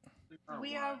 that.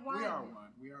 We are We are one. one.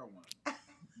 We are one.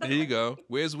 There you go.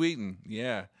 Where's Wheaton?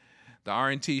 Yeah. The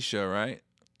R&T show, right?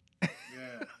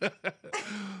 Yeah.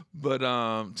 But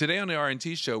today on the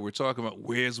R&T show, we're talking about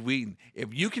Where's Wheaton.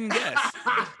 If you can guess,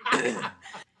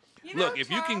 look, if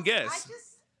you can Charles, guess,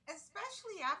 especially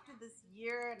after this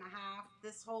year and a half,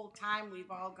 this whole time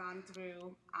we've all gone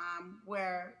through,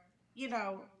 where, you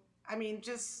know, I mean,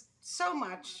 just so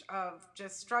much of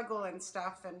just struggle and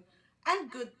stuff,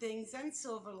 and good things and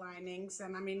silver linings.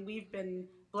 And I mean, we've been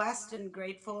blessed and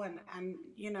grateful, and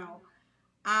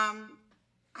um,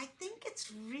 I think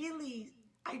it's really,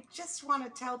 I just want to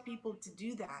tell people to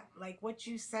do that. Like what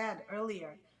you said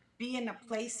earlier, be in a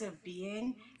place of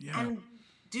being Yeah. and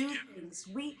do things.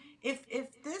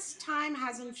 If this time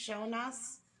hasn't shown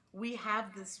us we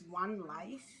have this one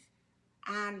life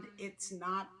and it's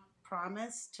not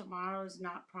promised, tomorrow's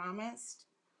not promised,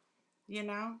 you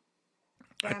know,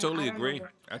 I then I totally don't know agree.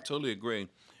 what. I totally agree.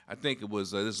 I think it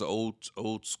was this is an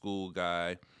old school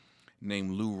guy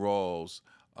named Lou Rawls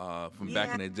from back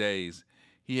Yeah, in the days.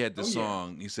 He had the Oh yeah.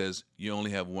 song. He says, "You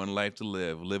only have one life to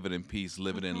live. Live it in peace.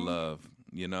 Live it in hmm love."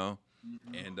 You know,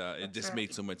 Hmm. and it that's just right.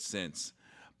 made so much sense.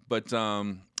 But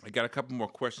I got a couple more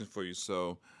questions for you.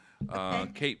 So,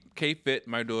 Okay. Kate Fit,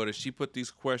 my daughter, she put these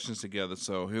questions together.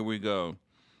 So here we go.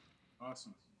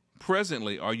 Awesome.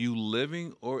 Presently, are you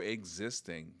living or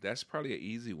existing? That's probably an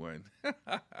easy one.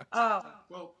 Oh,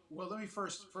 Well, let me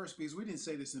first because we didn't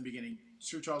say this in the beginning,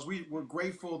 Sir Charles. We're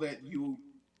grateful that you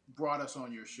brought us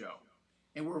on your show,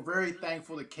 and we're very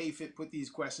thankful that KFIT put these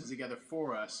questions together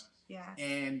for us. yes.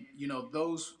 And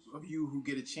those of you who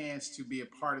get a chance to be a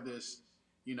part of this,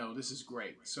 this is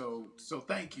great. So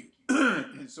thank you.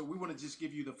 And so we want to just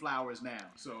give you the flowers now.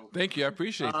 So Thank you. I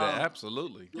appreciate that. um,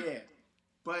 Absolutely. yeah,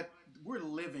 but we're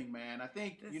living, man. I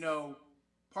think, This.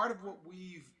 part of what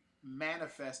we've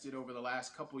manifested over the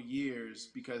last couple years,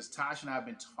 because Tosh and I have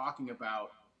been talking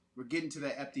about, we're getting to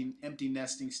that empty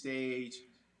nesting stage.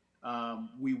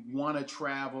 We want to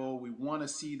travel. We want to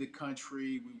see the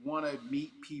country. We want to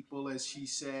meet people, as she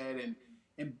said,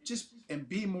 and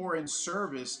be more in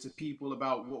service to people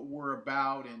about what we're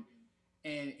about, and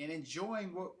enjoying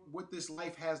what this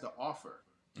life has to offer.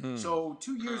 Mm, So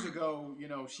 2 years ago,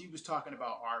 she was talking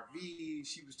about RVs,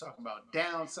 she was talking about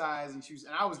downsizing,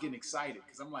 and I was getting excited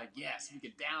because I'm like, yes, we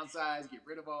can downsize, get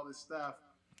rid of all this stuff.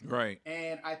 right.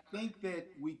 And I think that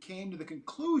we came to the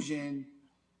conclusion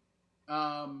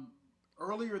um,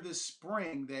 earlier this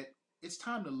spring that it's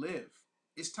time to live.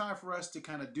 It's time for us to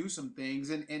kind of do some things,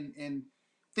 and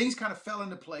things kind of fell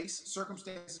into place.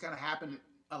 Circumstances kind of happened,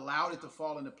 allowed it to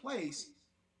fall into place,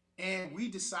 and we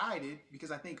decided,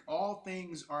 because I think all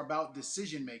things are about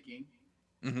decision making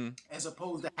Hmm. as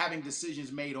opposed to having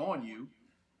decisions made on you.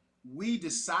 We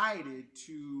decided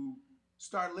to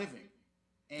start living.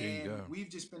 There you And go. we've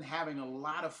just been having a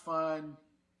lot of fun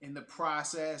in the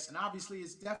process. And obviously,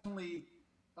 it's definitely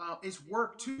it's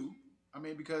work too. I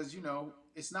mean, because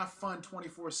it's not fun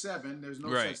 24/7. There's no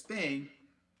Right. such thing.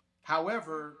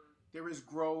 However, there is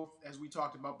growth, as we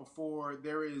talked about before.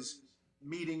 There is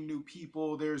meeting new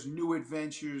people. There's new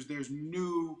adventures. There's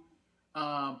new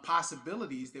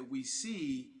possibilities that we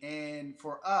see. And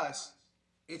for us,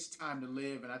 it's time to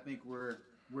live. And I think we're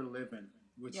living,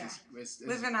 which Yeah. is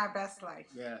Living our best life.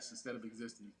 yes, instead of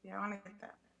existing. Yeah, I want to get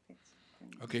that. Thanks.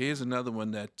 Okay, here's another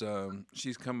one that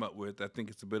she's come up with. I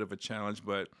think it's a bit of a challenge,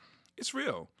 but it's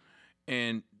real.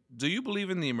 And do you believe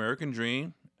in the American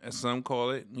dream, as some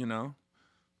call it? You know.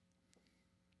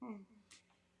 Hmm.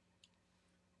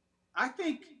 I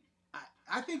think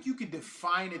I think you can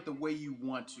define it the way you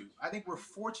want to. I think we're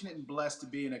fortunate and blessed to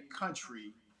be in a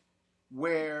country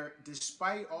where,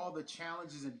 despite all the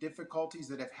challenges and difficulties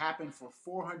that have happened for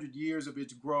 400 years of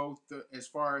its growth, as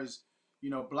far as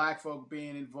black folk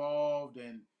being involved,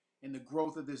 and the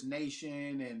growth of this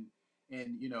nation,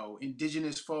 and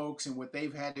indigenous folks and what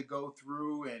they've had to go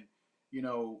through, and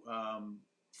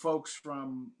folks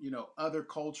from other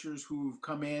cultures who've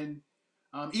come in,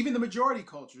 even the majority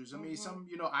cultures. I mean, hmm some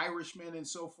Irishmen and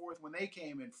so forth, when they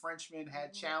came, and Frenchmen had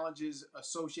hmm challenges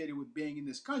associated with being in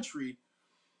this country,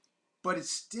 but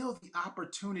it's still the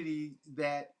opportunity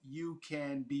that you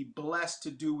can be blessed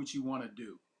to do what you want to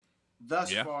do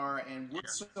thus Yeah. far. And we're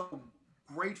so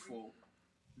grateful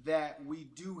that we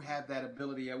do have that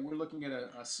ability. And we're looking at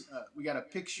we got a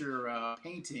picture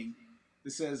painting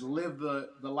that says "Live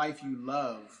the life you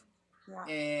love." Yeah.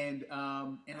 And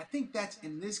I think that's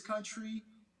in this country,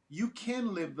 you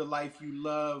can live the life you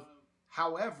love.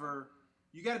 However,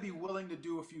 you got to be willing to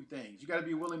do a few things. You got to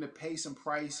be willing to pay some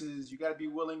prices. You got to be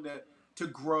willing to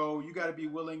grow. You got to be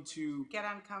willing to Get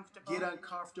uncomfortable. get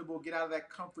uncomfortable, get out of that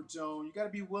comfort zone. You got to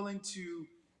be willing to,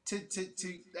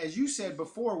 as you said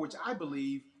before, which I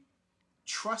believe,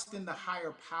 trust in the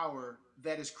higher power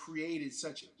that has created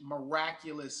such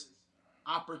miraculous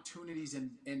opportunities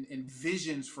and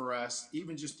visions for us,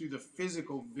 even just through the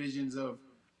physical visions of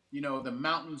the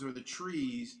mountains or the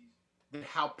trees. that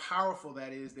how powerful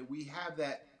that is, that we have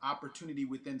that opportunity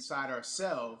within inside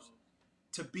ourselves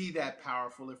to be that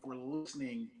powerful if we're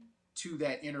listening to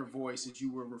that inner voice that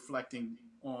you were reflecting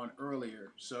on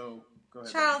earlier. So go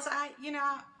ahead, baby.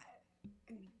 Charles,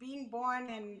 being born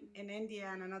in India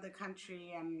and another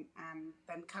country, and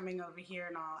then coming over here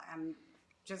and all, and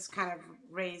just kind of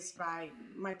raised by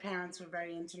my parents were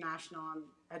very international and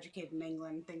educated in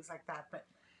England, things like that. But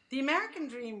the American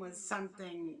dream was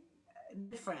something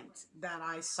different that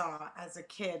I saw as a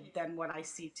kid than what I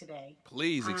see today.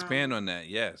 Please expand on that.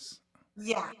 Yes.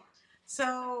 Yeah.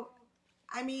 So,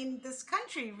 I mean, this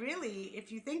country really, if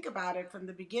you think about it from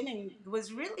the beginning,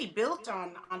 was really built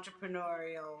on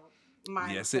entrepreneurial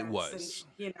mindsets. Yes, it was.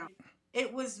 And,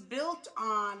 it was built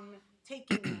on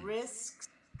taking risks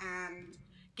and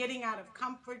getting out of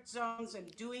comfort zones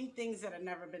and doing things that had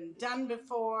never been done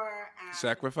before. And,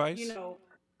 Sacrifice?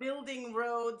 building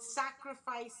roads,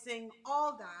 sacrificing,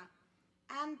 all that.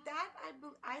 And that,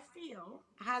 I feel,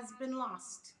 has been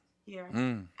lost here.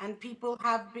 And people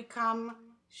have become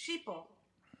sheeple.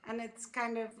 And it's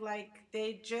kind of like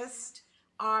they just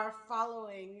are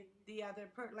following the other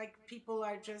like people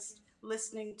are just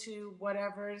listening to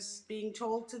whatever's being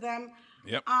told to them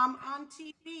on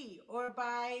TV, or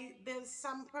by there's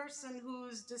some person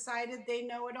who's decided they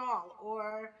know it all,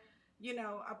 or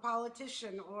a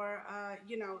politician, or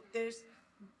there's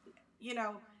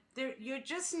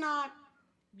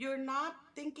you're not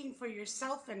thinking for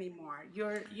yourself anymore.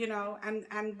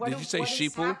 And what Did you say what is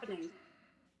sheeple? happening?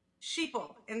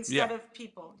 Sheeple instead Yeah. of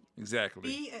people.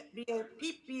 Exactly.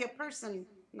 Be a person,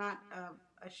 not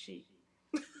a sheep.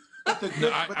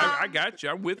 No, I got you.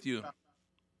 I'm with you.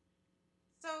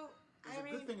 So There's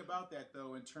a good thing about that,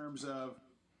 though, in terms of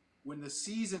when the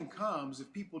season comes,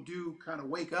 if people do kind of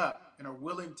wake up and are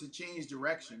willing to change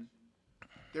direction,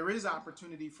 there is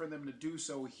opportunity for them to do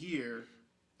so here,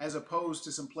 as opposed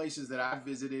to some places that I've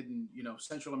visited in,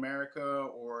 Central America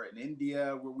or in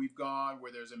India, where we've gone,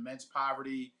 where there's immense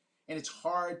poverty, and it's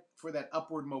hard for that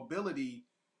upward mobility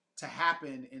to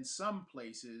happen in some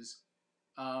places,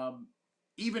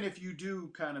 even if you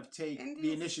do kind of take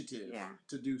the initiative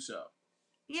to do so.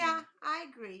 Yeah, I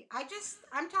agree.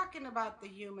 I'm talking about the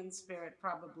human spirit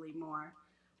probably more.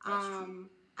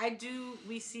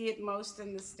 We see it most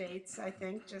in the States, I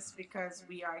think, just because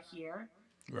we are here.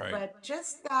 Right. But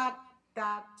just that,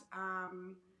 I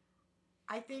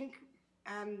think,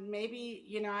 and maybe,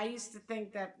 I used to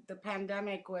think that the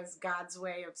pandemic was God's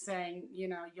way of saying,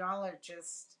 y'all are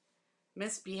just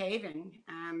misbehaving,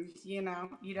 and, you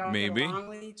don't get along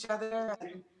with each other,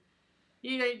 and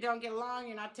you don't get along,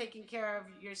 you're not taking care of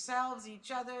yourselves,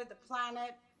 each other, the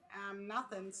planet,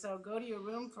 nothing. So go to your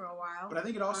room for a while. But I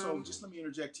think it also, just let me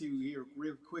interject to you here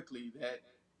real quickly, that,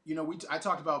 I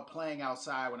talked about playing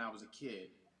outside when I was a kid.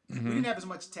 We didn't have as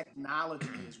much technology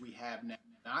as we have now.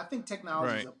 Now, I think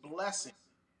technology is a blessing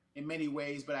in many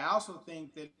ways, but I also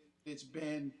think that it's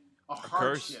been a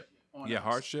hardship on us. Yeah,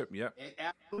 hardship, yeah.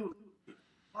 Absolutely.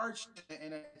 Hardship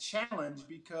and a challenge,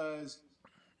 because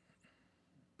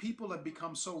people have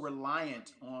become so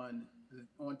reliant on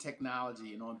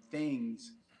technology and on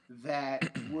things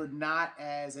that we're not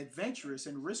as adventurous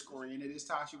and risk-oriented as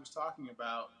Tasha was talking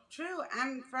about. True,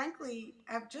 and frankly,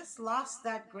 I've just lost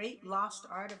that great lost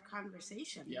art of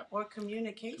conversation or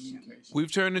communication.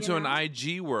 We've turned into an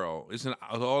IG world. It's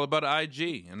all about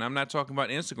IG, and I'm not talking about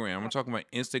Instagram. I'm talking about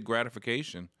instant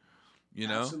gratification.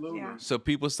 Absolutely. Yeah. So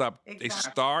people stop.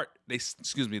 Exactly.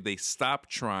 They stop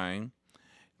trying.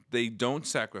 They don't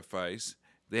sacrifice.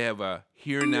 They have a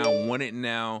here now, want it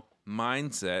now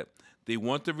mindset. They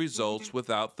want the results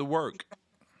without the work.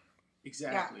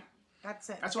 Exactly. Yeah, that's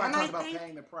it. That's why I talk about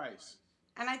paying the price.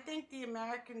 And I think the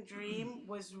American dream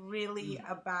was really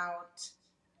about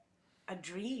a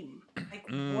dream. Like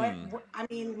what I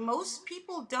mean, most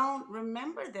people don't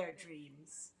remember their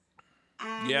dreams.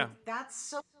 And that's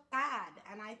so sad.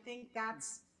 And I think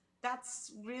that's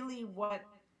really what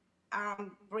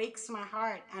breaks my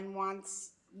heart and why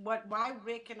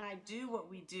Rick and I do what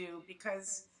we do,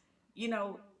 because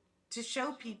to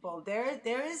show people there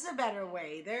is a better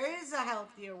way, there is a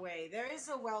healthier way, there is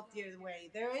a wealthier way,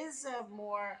 there is a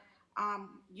more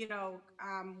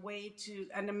way, to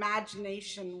an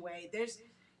imagination way.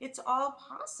 It's all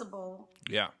possible.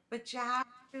 Yeah. But you have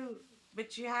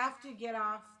to get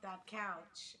off that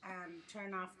couch and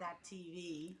turn off that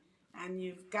TV, and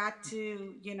you've got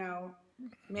to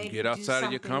maybe get outside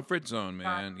of your comfort zone,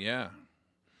 man. Yeah.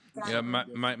 Yeah,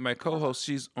 my co-host,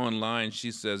 she's online. She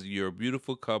says you're a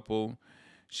beautiful couple.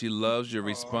 She loves your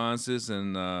responses,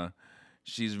 and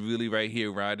she's really right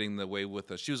here riding the wave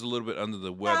with us. She was a little bit under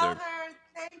the weather. Tell her,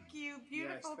 say Thank you. Yes,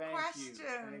 Beautiful thank you. Thank you.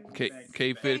 questions. K Thank you.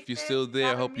 K Fit, if you're still You there,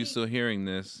 I gotta hope you're meet. still hearing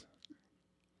this.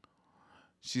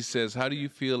 She says, "How do you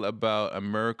feel about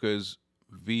America's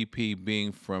VP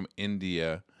being from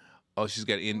India?" Oh, she's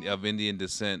got of Indian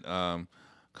descent.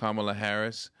 Kamala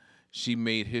Harris. She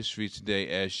made history today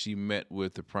as she met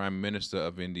with the Prime Minister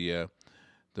of India,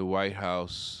 the White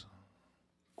House,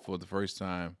 for the first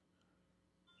time.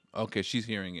 Okay, she's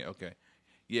hearing it. Okay,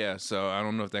 yeah. So I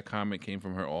don't know if that comment came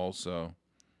from her also.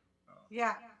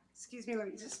 Yeah. Excuse me. Let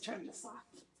me just turn this off.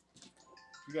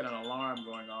 You got an alarm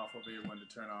going off over here when to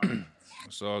turn off.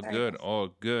 It's all There you good. go. All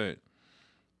good.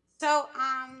 So,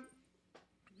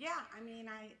 yeah. I mean,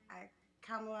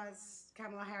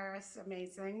 Kamala Harris,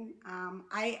 amazing. I'll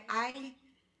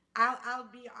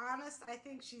be honest. I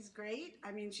think she's great.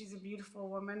 I mean, she's a beautiful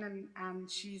woman, and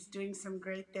she's doing some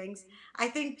great things. I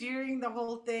think during the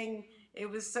whole thing, it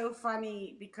was so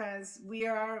funny because we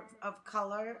are of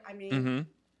color. I mean, Mm-hmm.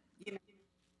 you know,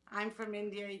 I'm from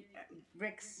India.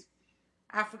 Rick's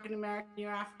African American.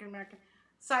 You're African American.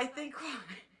 So I think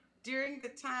during the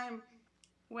time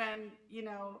when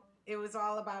it was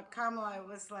all about Kamala, it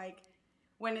was like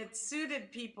when it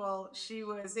suited people, she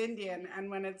was Indian, and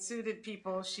when it suited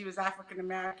people, she was African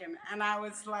American. And I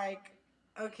was like,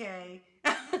 okay,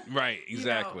 Right.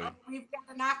 Exactly. we've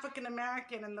got an African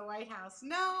American in the White House.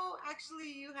 No,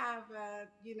 actually, you have a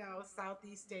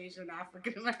Southeast Asian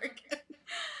African American.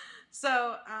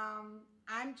 So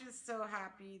I'm just so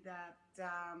happy that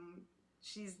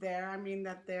she's there. I mean,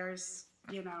 that there's,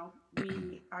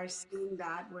 we are seeing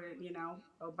that where,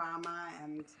 Obama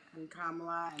and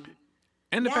Kamala and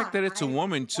And the fact yeah, that it's a I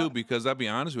woman too, love because I'll be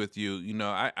honest with you,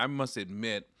 I must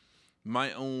admit,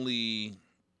 my only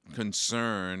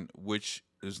concern, which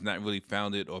is not really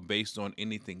founded or based on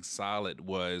anything solid,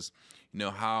 was,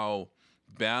 how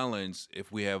balanced,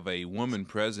 if we have a woman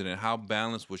president, how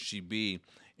balanced would she be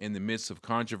in the midst of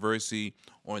controversy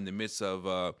or in the midst of,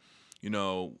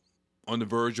 on the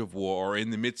verge of war or in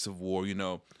the midst of war,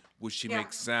 would she yeah,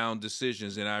 make sound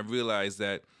decisions? And I realized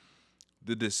that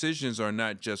the decisions are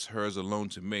not just hers alone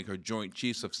to make. Her joint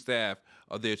chiefs of staff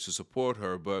are there to support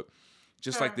her, but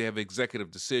just like sure, they have executive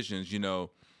decisions,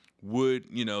 would,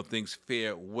 things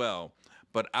fare well.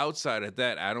 But outside of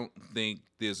that, I don't think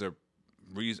there's a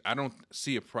reason, I don't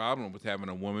see a problem with having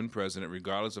a woman president,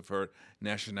 regardless of her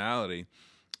nationality.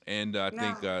 And I no.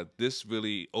 think this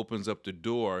really opens up the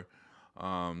door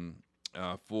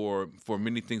for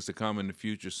many things to come in the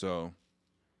future. So,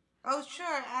 Oh,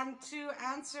 sure. And to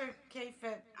answer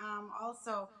K-Fit,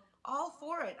 also, all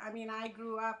for it. I mean, I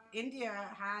grew up, India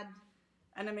had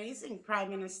an amazing prime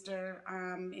minister,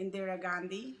 Indira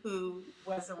Gandhi, who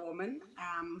was a woman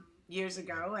years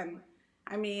ago. And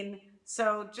I mean,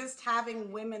 so just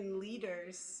having women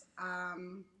leaders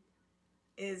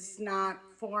is not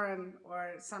foreign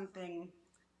or something,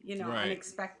 right.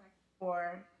 unexpected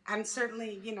or, and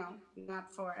certainly,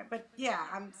 not for it. But yeah,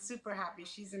 I'm super happy.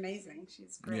 She's amazing.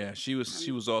 She's Yeah, great. she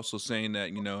And was also saying that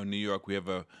in New York we have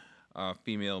a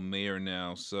female mayor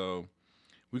now, so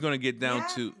we're gonna get down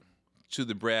yeah, to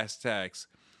the brass tacks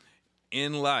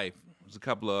in life. There's a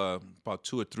couple of about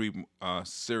two or three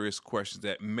serious questions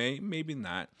that maybe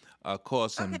not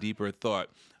cause some okay. deeper thought.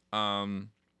 Um,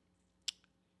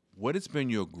 what has been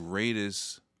your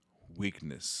greatest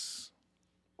weakness?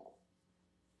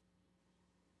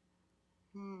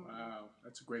 Hmm. Wow,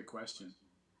 that's a great question.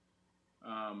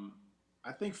 Um,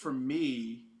 I think for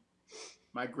me,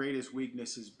 my greatest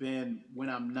weakness has been when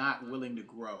I'm not willing to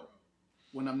grow,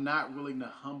 when I'm not willing to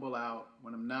humble out,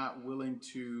 when I'm not willing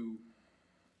to,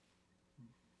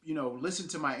 listen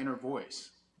to my inner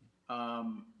voice.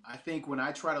 I think when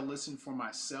I try to listen for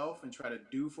myself and try to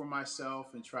do for myself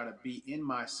and try to be in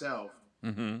myself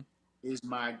Mm-hmm. is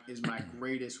my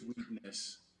greatest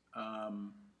weakness.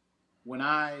 Um, when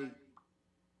I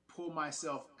pull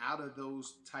myself out of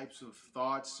those types of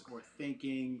thoughts or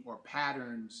thinking or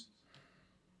patterns,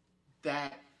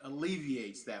 that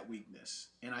alleviates that weakness.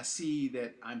 And I see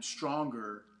that I'm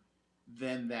stronger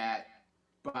than that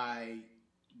by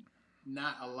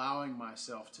not allowing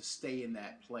myself to stay in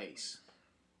that place.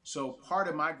 So part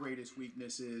of my greatest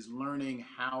weakness is learning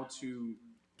how to,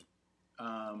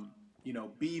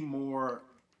 be more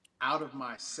out of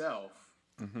myself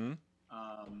Mm-hmm.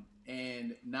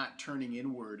 and not turning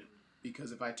inward.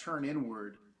 Because if I turn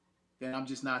inward, then I'm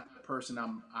just not the person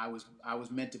I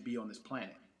was meant to be on this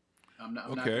planet. I'm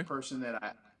not the Okay. person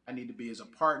that I need to be as a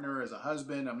partner, as a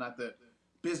husband. I'm not the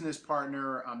business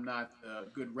partner. I'm not a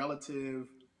good relative.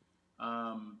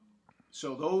 Um,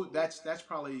 so that's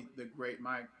probably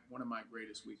one of my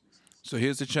greatest weaknesses. So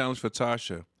here's the challenge for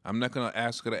Tasha. I'm not going to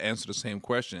ask her to answer the same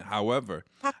question. However,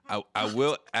 I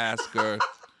will ask her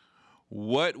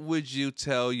What would you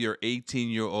tell your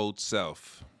 18-year-old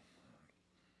self?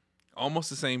 Almost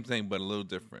the same thing, but a little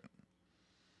different.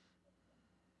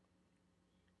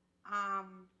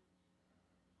 Um,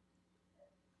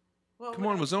 what Come would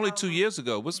on, it I was only tell 2 years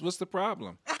ago. What's the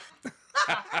problem?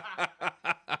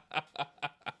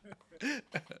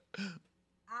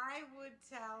 I would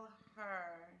tell her,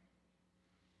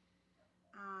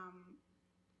 um,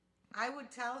 I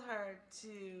would tell her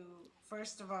to,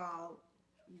 first of all,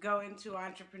 go into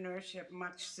entrepreneurship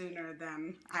much sooner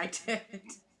than I did.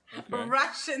 Okay.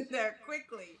 Rush in there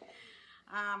quickly.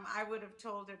 I would have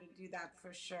told her to do that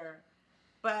for sure.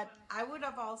 But I would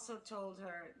have also told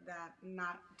her that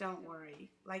not, don't worry,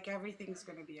 like everything's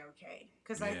going to be okay.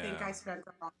 Because I think Yeah. I spent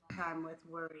a lot of time with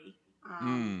worry.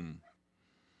 Mm.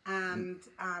 And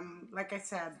like I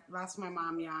said, lost my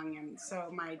mom young, and so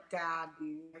my dad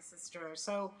and my sister.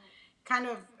 So kind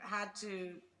of had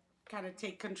to kind of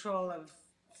take control of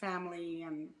family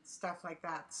and stuff like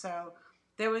that. So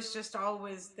there was just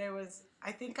always, there was,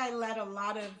 I think I let a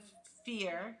lot of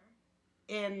fear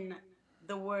in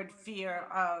the word fear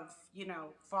of,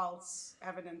 false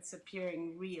evidence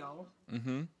appearing real,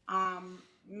 Mm-hmm.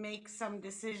 make some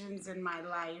decisions in my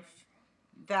life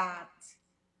that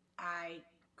I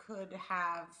could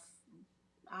have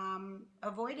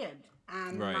avoided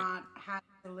and Right. not had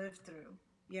to live through,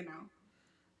 you know.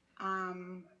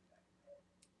 Um,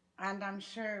 and I'm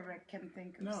sure Rick can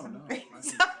think of No, some no. things I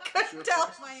think I it's could your tell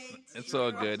question. my It's 18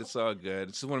 all year good. old. It's all good.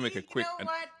 Just want to make a You quick. know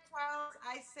what, Charles?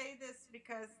 I say this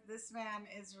because this man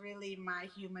is really my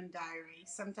human diary.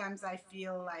 Sometimes I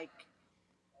feel like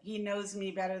he knows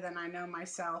me better than I know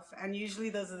myself. And usually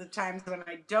those are the times when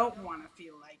I don't want to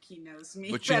feel like he knows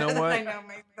me But you know better than I what? know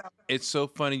myself. It's so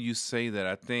funny you say that.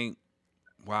 I think,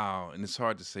 wow, and it's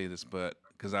hard to say this, but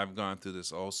because I've gone through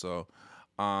this also,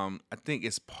 I think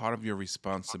it's part of your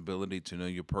responsibility to know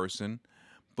your person,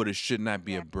 but it should not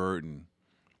be Yeah. a burden.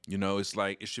 It's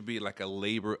like it should be like a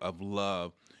labor of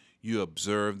love. You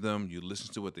observe them, you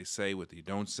listen to what they say, what they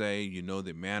don't say, you know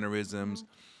their mannerisms,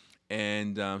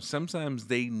 and sometimes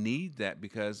they need that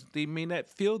because they may not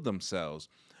feel themselves,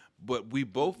 but we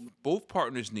both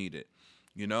partners need it.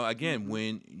 Again, Mm-hmm.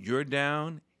 when you're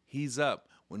down, he's up.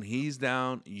 When he's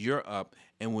down, you're up.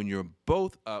 And when you're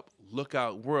both up, look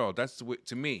out world. That's the way,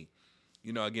 to me.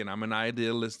 Again, I'm an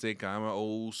idealistic, I'm an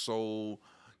old soul,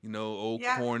 old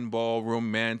Yeah. cornball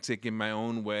romantic in my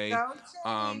own way. Don't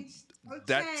Um, change. Don't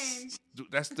that's change.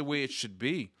 that's the way it should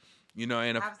be. And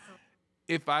Absolutely.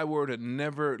 if I were to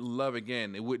never love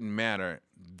again, it wouldn't matter.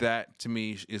 That to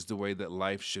me is the way that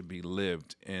life should be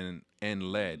lived and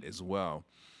led as well.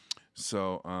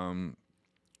 So,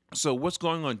 so what's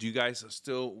going on? Do you guys are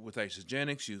still with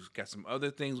Isogenics? You've got some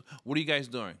other things. What are you guys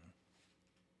doing?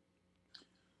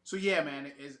 So yeah,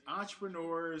 man, as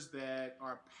entrepreneurs that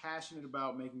are passionate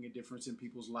about making a difference in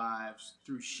people's lives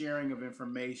through sharing of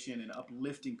information and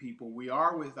uplifting people, we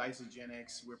are with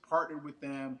Isogenics. We're partnered with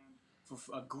them for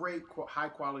a great high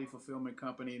quality fulfillment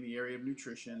company in the area of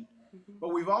nutrition. Mhm. But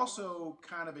we've also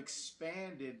kind of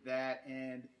expanded that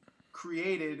and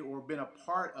created or been a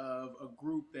part of a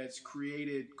group that's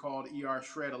created called ER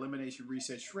Shred, Elimination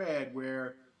Reset Shred,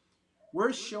 where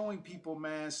we're showing people,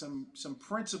 man, some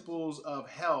principles of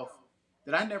health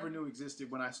that I never knew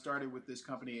existed when I started with this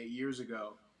company 8 years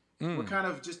ago. We're Mm, kind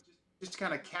of just to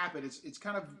kind of cap it. It's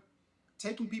kind of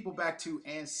taking people back to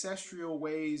ancestral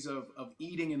ways of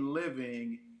eating and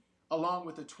living, along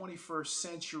with the 21st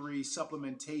century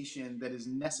supplementation that is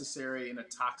necessary in a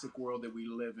toxic world that we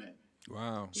live in.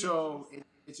 wow. Beautiful. So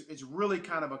it's really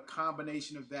kind of a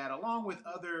combination of that, along with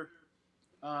other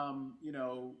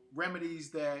remedies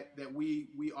that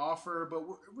we offer, but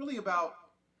we're really about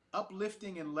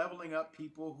uplifting and leveling up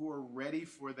people who are ready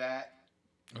for that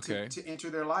Okay. to enter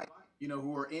their life.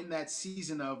 Who are in that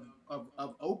season of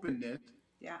openness,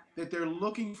 Yeah. that they're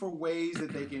looking for ways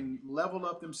that they can level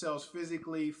up themselves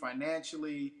physically,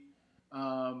 financially,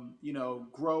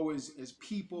 grow as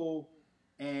people,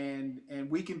 and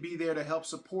we can be there to help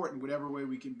support in whatever way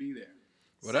we can be there.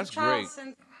 Well, So that's great.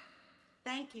 Charles,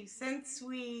 thank you. Since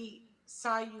we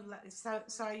saw you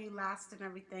saw you last and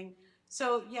everything,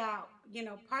 so yeah,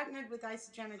 partnered with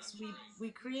Isogenics,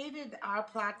 we created our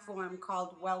platform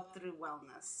called Wealth Through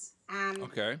Wellness, and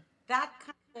Okay. that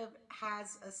kind of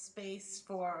has a space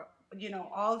for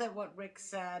all that what Rick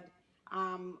said.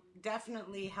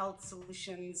 Definitely health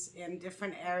solutions in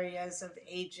different areas of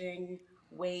aging,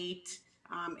 weight,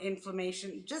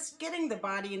 inflammation, just getting the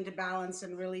body into balance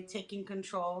and really taking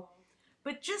control.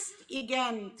 But just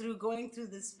again, through going through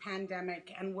this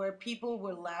pandemic and where people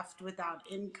were left without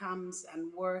incomes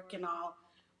and work and all,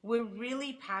 we're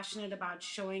really passionate about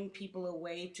showing people a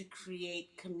way to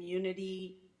create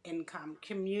community income,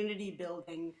 community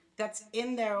building that's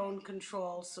in their own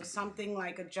control. So something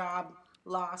like a job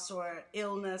loss or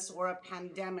illness or a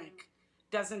pandemic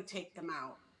doesn't take them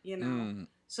out, you know. Mm,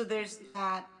 So there's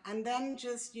that. And then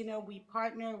just, we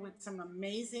partner with some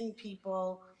amazing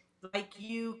people like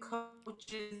you,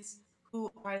 coaches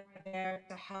who are there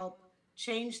to help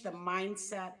change the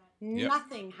mindset. yep.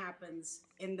 Nothing happens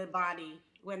in the body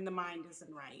when the mind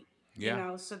isn't right.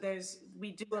 Yeah. So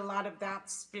we do a lot of that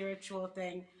spiritual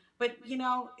thing. But,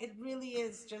 it really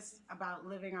is just about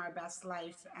living our best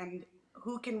life and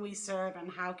who can we serve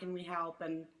and how can we help.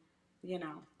 And,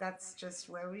 that's just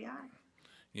where we are.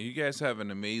 Yeah, you guys have an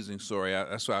amazing story.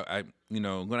 That's why I'm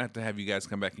gonna have to have you guys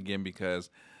come back again because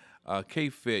K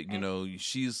Fit,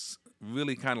 she's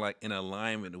really kind of like in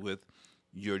alignment with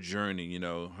your journey.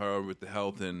 Her with the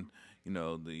health and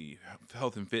the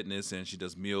health and fitness, and she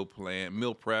does meal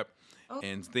prep, Oh,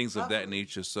 and things of that lovely.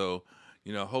 nature. So,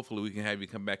 hopefully we can have you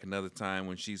come back another time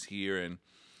when she's here, and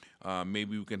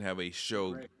maybe we can have a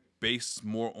show Great. based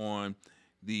more on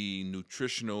the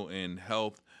nutritional and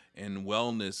health and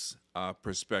wellness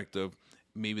perspective.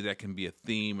 Maybe that can be a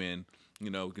theme, and we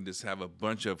can just have a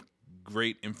bunch of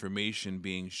great information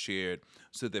being shared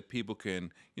so that people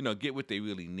can get what they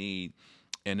really need,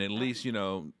 and at least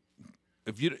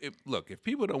if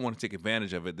people don't want to take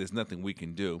advantage of it, there's nothing we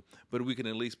can do, but we can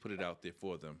at least put it out there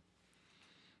for them.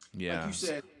 Like Yeah. you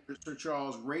said, Sir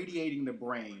Charles, radiating the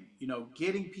brain,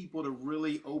 getting people to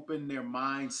really open their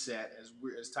mindset,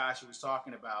 as Tasha was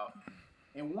talking about.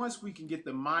 And once we can get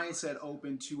the mindset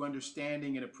open to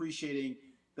understanding and appreciating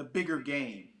the bigger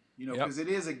game, Yep. because it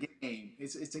is a game.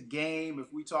 It's a game.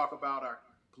 If we talk about our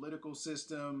political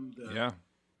system, the Yeah.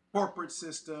 corporate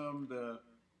system, the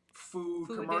food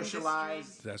Food industry.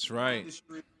 commercialized That's right.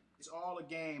 industry, it's all a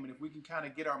game. And if we can kind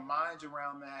of get our minds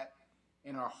around that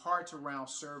and our hearts around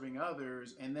serving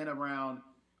others and then around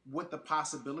what the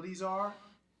possibilities are,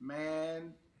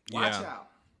 man, watch Yeah. out.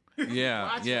 Yeah,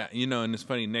 Watch yeah. out. And it's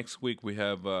funny. Next week we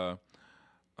have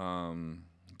um,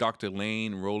 Dr.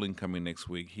 Lane Rowling coming next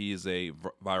week. He is a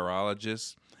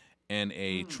virologist and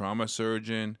a Mm, trauma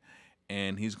surgeon,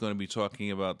 and he's going to be talking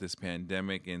about this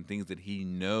pandemic and things that he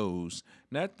knows,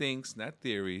 not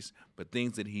theories, but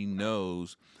things that he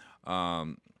knows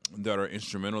um, that are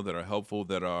instrumental, that are helpful,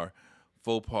 that are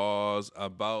faux pas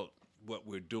about what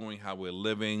we're doing, how we're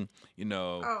living.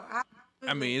 Oh,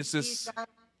 I mean, absolutely. it's just he's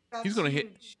That's going to hit.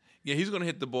 huge. Yeah, he's going to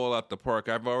hit the ball out the park.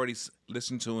 I've already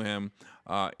listened to him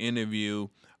interview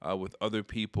with other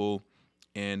people,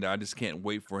 and I just can't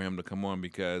wait for him to come on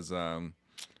because I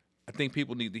think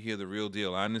people need to hear the real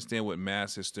deal. I understand what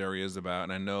mass hysteria is about,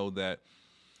 and I know that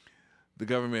the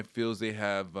government feels they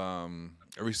have a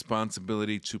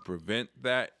responsibility to prevent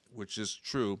that, which is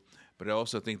true. But I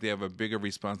also think they have a bigger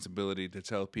responsibility to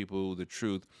tell people the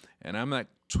truth. And I'm not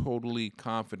totally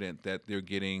confident that they're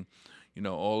getting,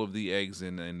 all of the eggs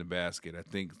in the basket. I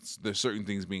think there's certain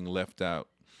things being left out.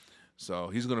 So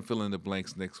he's going to fill in the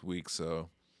blanks next week. So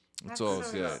it's That's all good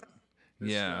so good. stuff. exciting. Good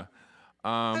Yeah. stuff. So,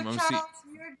 I'm see. Charles,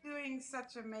 you're doing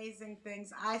such amazing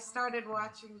things. I started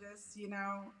watching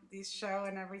this show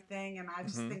and everything, and I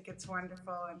just Mhm. think it's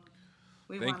wonderful, and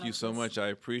we Thank want you to so just much. I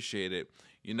appreciate it.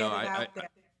 get it I out there.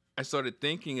 I started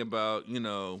thinking about,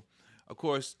 of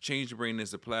course, Change the Brain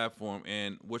is a platform,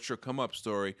 and what's your come up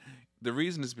story? The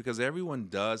reason is because everyone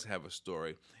does have a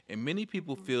story, and many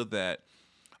people feel that,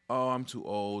 oh, I'm too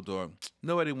old, or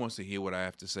nobody wants to hear what I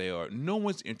have to say, or no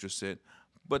one's interested.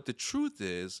 But the truth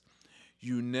is,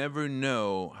 you never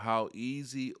know how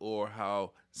easy or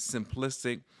how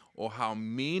simplistic or how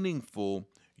meaningful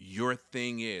your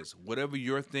thing is. Whatever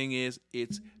your thing is,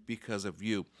 it's because of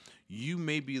you. You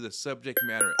may be the subject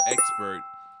matter expert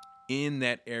in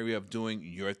that area of doing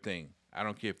your thing. I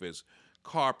don't care if it's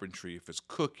carpentry, if it's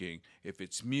cooking, if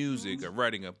it's music or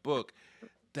writing a book.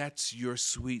 That's your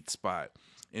sweet spot.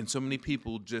 And so many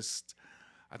people just,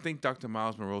 I think Dr.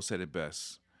 Miles Monroe said it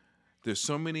best. There's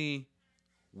so many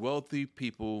wealthy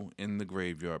people in the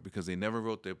graveyard because they never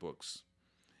wrote their books.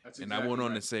 That's And I exactly went on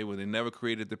to right. say, well, they never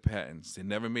created the patents, they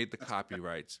never made the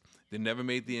copyrights, they never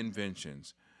made the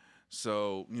inventions.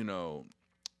 So,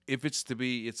 if it's to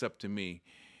be, it's up to me.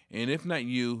 And if not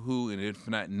you, who, and if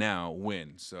not now,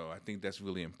 when. So I think that's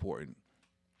really important.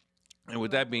 And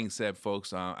with that being said,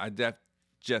 folks,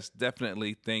 just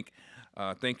definitely thank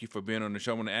you for being on the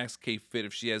show. I want to ask Kate Fit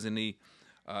if she has any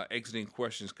exiting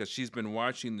questions because she's been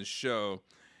watching the show.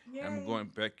 I'm Yay. going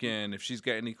back in if she's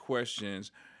got any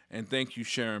questions. And thank you,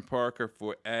 Sharon Parker,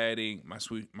 for adding my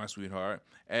sweetheart,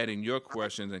 adding your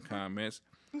questions and comments.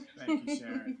 Thank you,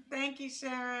 Sharon. Thank you,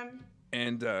 Sharon.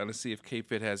 And let's see if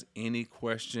K-Fit has any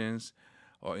questions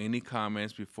or any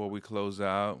comments before we close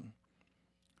out.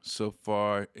 So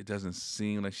far, it doesn't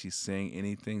seem like she's saying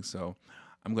anything, so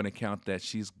I'm going to count that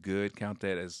she's good. Count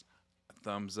that as a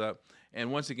thumbs up.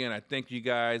 And once again, I thank you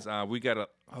guys. We got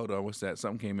hold on, what's that?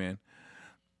 Something came in.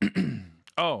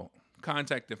 Oh,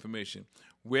 contact information.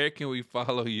 Where can we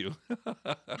follow you?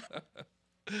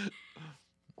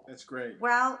 That's great.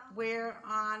 Well, we're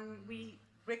on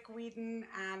Rick Whedon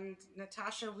and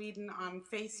Natasha Whedon on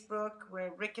Facebook.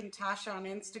 We're Rick and Tasha on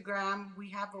Instagram. We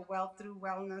have a Well Through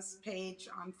Wellness page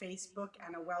on Facebook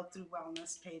and a Well Through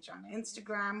Wellness page on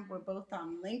Instagram. We're both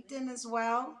on LinkedIn as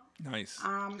well. Nice.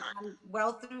 On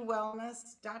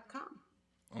wellthroughwellness.com.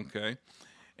 Okay.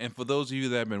 And for those of you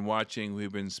that have been watching,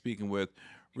 we've been speaking with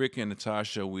Rick and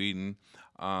Natasha Whedon.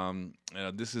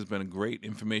 This has been great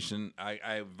information. I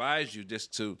advise you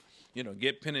just to,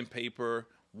 get pen and paper,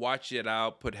 watch it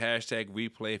out, put hashtag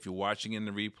replay if you're watching in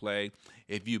the replay.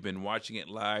 If you've been watching it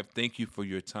live, thank you for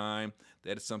your time.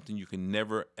 That is something you can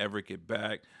never, ever get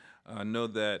back. Know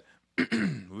that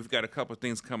we've got a couple of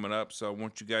things coming up, so I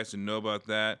want you guys to know about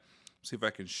that. See if I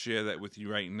can share that with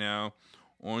you right now.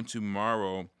 On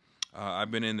tomorrow,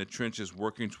 I've been in the trenches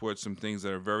working towards some things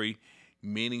that are very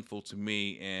meaningful to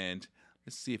me, and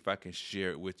let's see if I can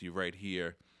share it with you right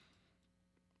here.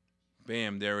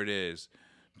 Bam, there it is.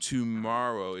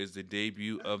 Tomorrow is the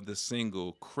debut of the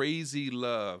single Crazy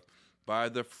Love by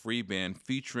the Free Band,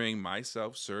 featuring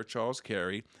myself, Sir Charles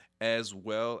Carey, as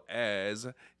well as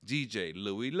DJ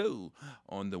Louie Lou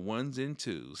on the ones and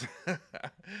twos.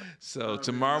 So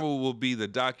tomorrow will be the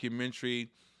documentary,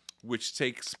 which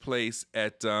takes place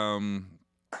at, the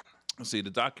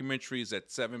documentary is at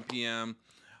 7 p.m.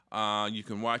 You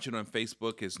can watch it on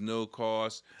Facebook. It's no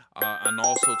cost. And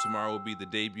also tomorrow will be the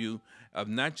debut of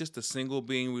not just the single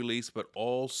being released, but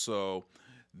also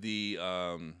the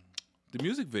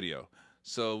music video.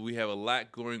 So we have a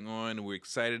lot going on, and we're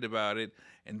excited about it.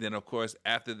 And then, of course,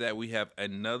 after that, we have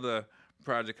another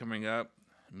project coming up.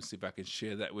 Let me see if I can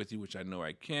share that with you, which I know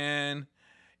I can.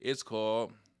 It's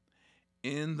called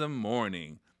In the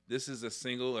Morning. This is a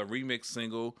remix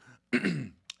single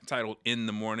titled In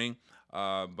the Morning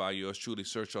by yours truly,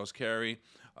 Sir Charles Carey.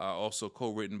 Also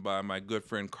co-written by my good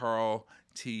friend Carl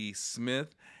T.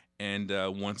 Smith. And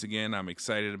once again, I'm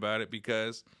excited about it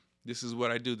because this is what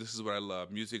I do. This is what I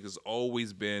love. Music has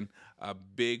always been a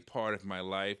big part of my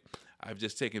life. I've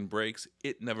just taken breaks.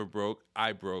 It never broke.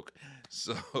 I broke.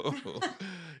 So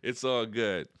it's all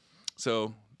good.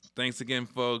 So thanks again,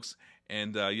 folks.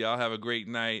 And y'all have a great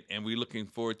night. And we're looking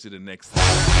forward to the next time.